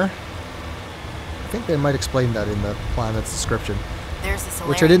rare. I think they might explain that in the planet's description. There's the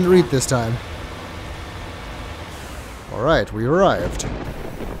Which I didn't read this time. Alright, we arrived.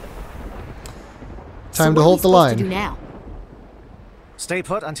 Time to hold the line. Do now? Stay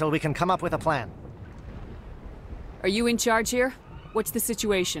put until we can come up with a plan. Are you in charge here? What's the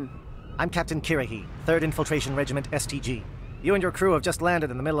situation? I'm Captain Kirrahe, 3rd Infiltration Regiment STG. You and your crew have just landed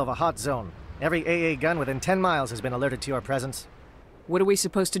in the middle of a hot zone. Every AA gun within 10 miles has been alerted to your presence. What are we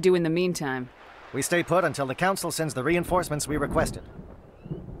supposed to do in the meantime? We stay put until the Council sends the reinforcements we requested.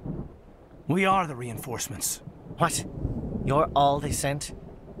 We are the reinforcements. What? You're all they sent?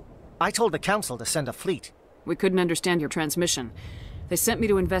 I told the Council to send a fleet. We couldn't understand your transmission. They sent me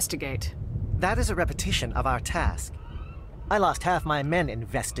to investigate. That is a repetition of our task. I lost half my men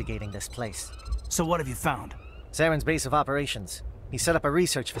investigating this place. So what have you found? Saren's base of operations. He set up a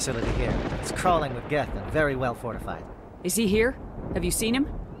research facility here. It's crawling with Geth and very well fortified. Is he here? Have you seen him?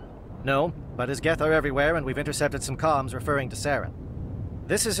 No, but his Geth are everywhere and we've intercepted some comms referring to Saren.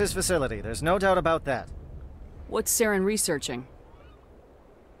 This is his facility, there's no doubt about that. What's Saren researching?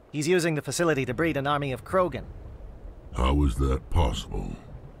 He's using the facility to breed an army of Krogan. How is that possible?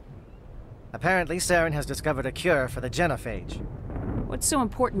 Apparently, Saren has discovered a cure for the genophage. What's so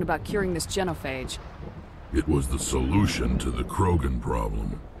important about curing this genophage? It was the solution to the Krogan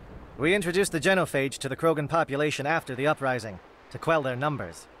problem. We introduced the genophage to the Krogan population after the uprising, to quell their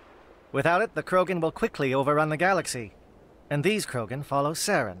numbers. Without it, the Krogan will quickly overrun the galaxy. And these Krogan follow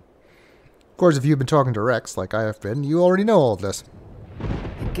Saren. Of course, if you've been talking to Wrex, like I have been, you already know all of this.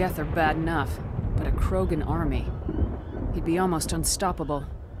 The Geth are bad enough, but a Krogan army. He'd be almost unstoppable.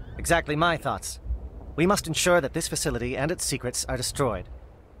 Exactly my thoughts. We must ensure that this facility and its secrets are destroyed.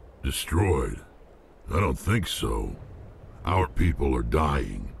 Destroyed? I don't think so. Our people are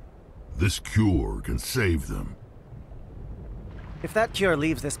dying. This cure can save them. If that cure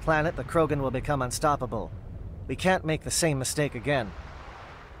leaves this planet, the Krogan will become unstoppable. We can't make the same mistake again.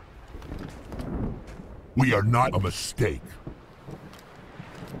 We are not a mistake.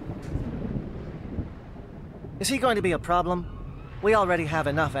 Is he going to be a problem? We already have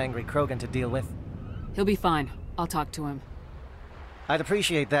enough angry Krogan to deal with. He'll be fine. I'll talk to him. I'd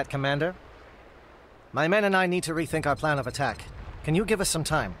appreciate that, Commander. My men and I need to rethink our plan of attack. Can you give us some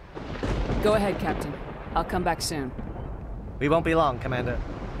time? Go ahead, Captain. I'll come back soon. We won't be long, Commander.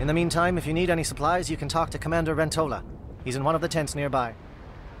 In the meantime, if you need any supplies, you can talk to Commander Rentola. He's in one of the tents nearby.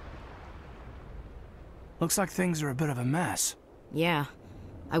 Looks like things are a bit of a mess. Yeah.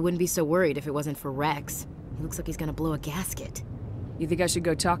 I wouldn't be so worried if it wasn't for Wrex. He looks like he's gonna blow a gasket. You think I should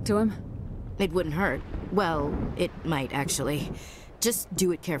go talk to him? It wouldn't hurt. Well, it might, actually. Just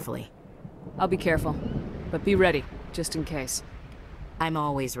do it carefully. I'll be careful. But be ready, just in case. I'm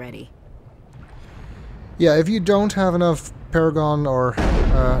always ready. Yeah, if you don't have enough Paragon or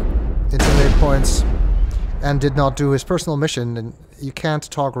Intimidate points and did not do his personal mission, then you can't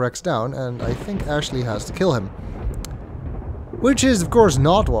talk Wrex down, and I think Ashley has to kill him. Which is, of course,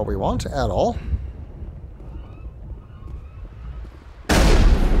 not what we want at all. The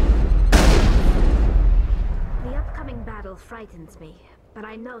upcoming battle frightens me, but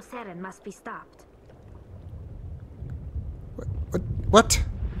I know Saren must be stopped. What?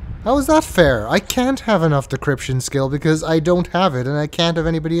 How is that fair? I can't have enough decryption skill because I don't have it, and I can't have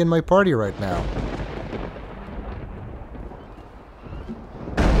anybody in my party right now.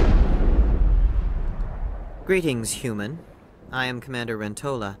 Greetings, human. I am Commander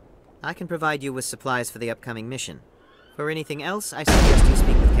Rentola. I can provide you with supplies for the upcoming mission. For anything else, I suggest you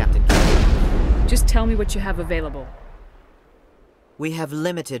speak with Captain Kaidan. Just tell me what you have available. We have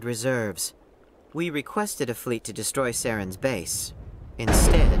limited reserves. We requested a fleet to destroy Saren's base.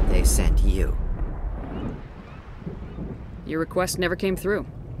 Instead, they sent you. Your request never came through.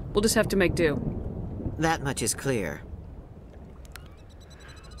 We'll just have to make do. That much is clear.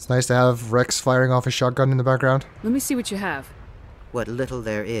 It's nice to have Wrex firing off a shotgun in the background. Let me see what you have. What little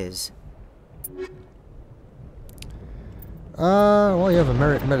there is. Well, you have a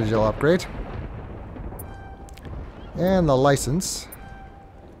Metagel upgrade. And the license.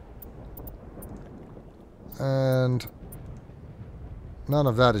 And none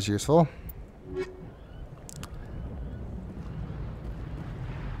of that is useful.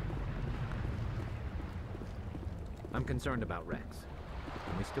 I'm concerned about Wrex.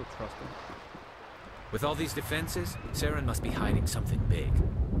 Can we still trust him? With all these defenses, Saren must be hiding something big.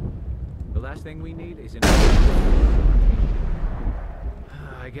 The last thing we need is an...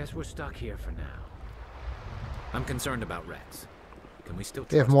 I guess we're stuck here for now. I'm concerned about Wrex. Can we still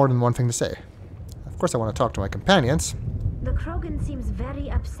trust They have more than one thing to say. Of course I want to talk to my companions. The Krogan seems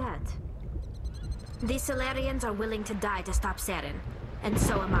very upset. These Salarians are willing to die to stop Saren, and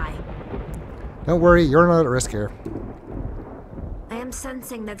so am I. Don't worry, you're not at risk here. I am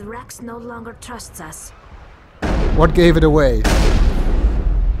sensing that Wrex no longer trusts us. What gave it away?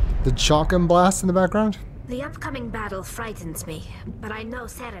 The shotgun blast in the background? The upcoming battle frightens me, but I know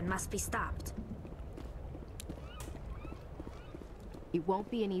Saren must be stopped. It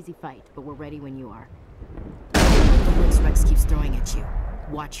won't be an easy fight, but we're ready when you are. Don't let the looks Wrex keeps throwing at you.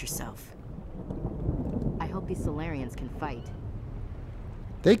 Watch yourself. I hope these Salarians can fight.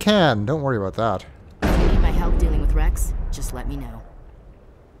 They can, don't worry about that. If you need my help dealing with Wrex, just let me know.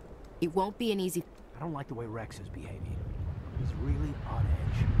 It won't be an easy... I don't like the way Wrex is behaving. He's really on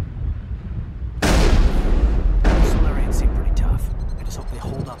edge. The Salarians seem pretty tough. I just hope they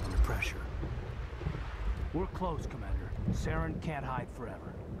hold up under pressure. We're close, Commander. Saren can't hide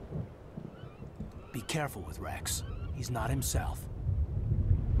forever. Be careful with Wrex. He's not himself.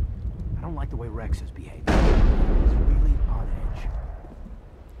 I don't like the way Wrex is behaving. He's really on edge.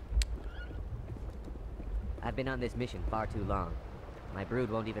 I've been on this mission far too long. My brood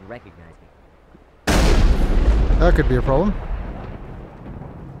won't even recognize me. That could be a problem.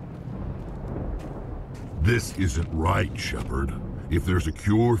 This isn't right, Shepard. If there's a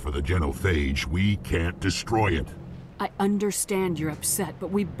cure for the genophage, we can't destroy it. I understand you're upset,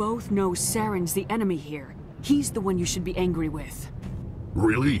 but we both know Saren's the enemy here. He's the one you should be angry with.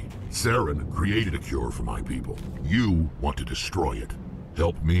 Really? Saren created a cure for my people. You want to destroy it.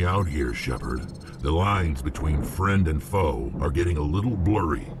 Help me out here, Shepard. The lines between friend and foe are getting a little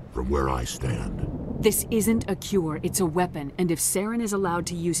blurry from where I stand. This isn't a cure, it's a weapon, and if Saren is allowed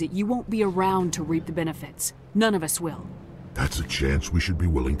to use it, you won't be around to reap the benefits. None of us will. That's a chance we should be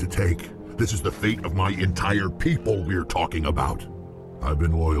willing to take. This is the fate of my entire people we're talking about. I've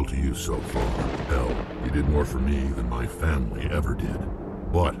been loyal to you so far. Hell, you did more for me than my family ever did.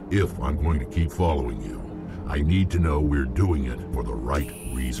 But if I'm going to keep following you, I need to know we're doing it for the right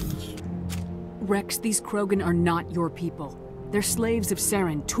reasons. Wrex, these Krogan are not your people. They're slaves of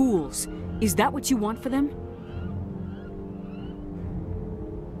Saren, tools. Is that what you want for them?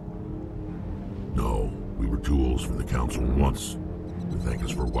 No, we were tools for the Council once. To thank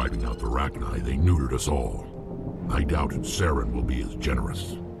us for wiping out the Rachni, they neutered us all. I doubt Saren will be as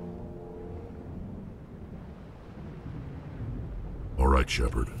generous. All right,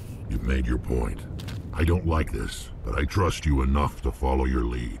 Shepard. You've made your point. I don't like this, but I trust you enough to follow your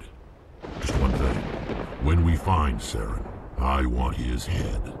lead. Just one thing. When we find Saren, I want his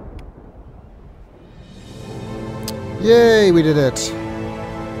head. Yay, we did it.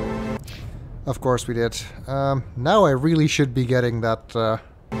 Of course we did. Now I really should be getting that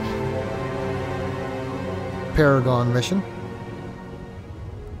Paragon mission.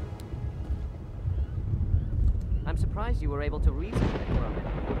 I'm surprised you were able to reason with the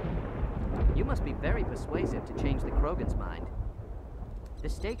Krogan. You must be very persuasive to change the Krogan's mind. The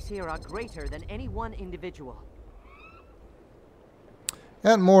stakes here are greater than any one individual.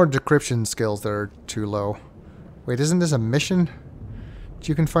 And more decryption skills that are too low. Wait, isn't this a mission that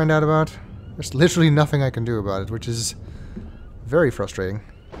you can find out about? There's literally nothing I can do about it, which is very frustrating.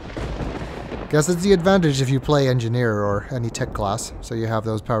 Guess it's the advantage if you play engineer or any tech class, so you have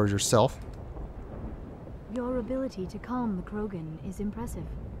those powers yourself. Your ability to calm the Krogan is impressive.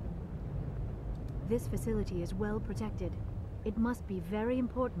 This facility is well protected. It must be very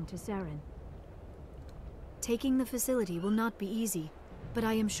important to Saren. Taking the facility will not be easy, but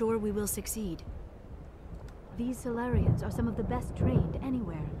I am sure we will succeed. These Salarians are some of the best trained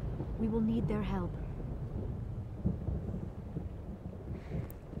anywhere. We will need their help.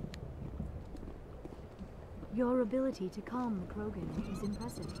 Your ability to calm the Krogan is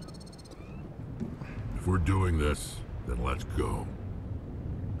impressive. If we're doing this, then let's go.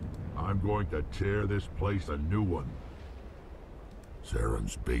 I'm going to tear this place a new one.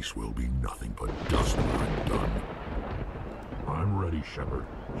 Saren's base will be nothing but dust when I'm done. I'm ready, Shepard.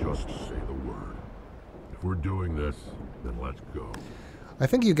 Just say the word. If we're doing this, then let's go. I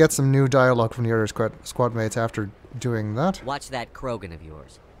think you get some new dialogue from the other squad mates after doing that. Watch that Krogan of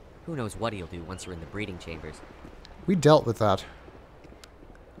yours. Who knows what he'll do once we're in the breeding chambers. We dealt with that.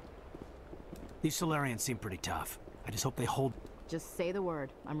 These Salarians seem pretty tough. I just hope they hold... Just say the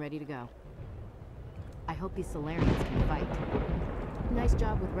word. I'm ready to go. I hope these Salarians can fight. Nice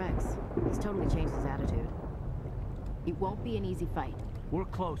job with Wrex. He's totally changed his attitude. It won't be an easy fight. We're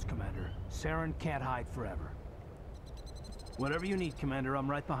close, Commander. Saren can't hide forever. Whatever you need, Commander, I'm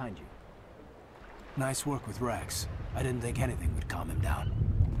right behind you. Nice work with Wrex. I didn't think anything would calm him down.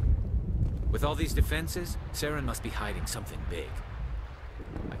 With all these defenses, Saren must be hiding something big.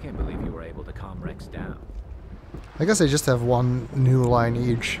 I can't believe you were able to calm Wrex down. I guess they just have one new line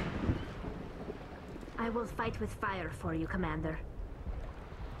each. I will fight with fire for you, Commander.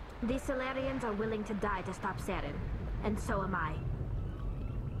 These Salarians are willing to die to stop Saren, and so am I.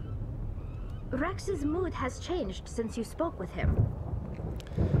 Wrex's mood has changed since you spoke with him.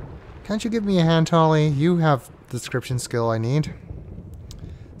 Can't you give me a hand, Tali? You have the description skill I need.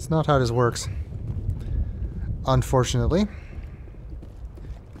 It's not how this works. Unfortunately.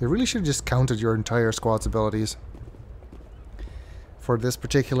 You really should have just counted your entire squad's abilities for this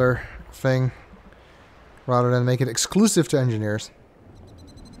particular thing, rather than make it exclusive to engineers.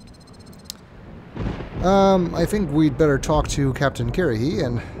 I think we'd better talk to Captain Kirrahe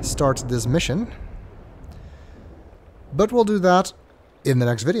and start this mission. But we'll do that in the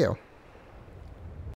next video.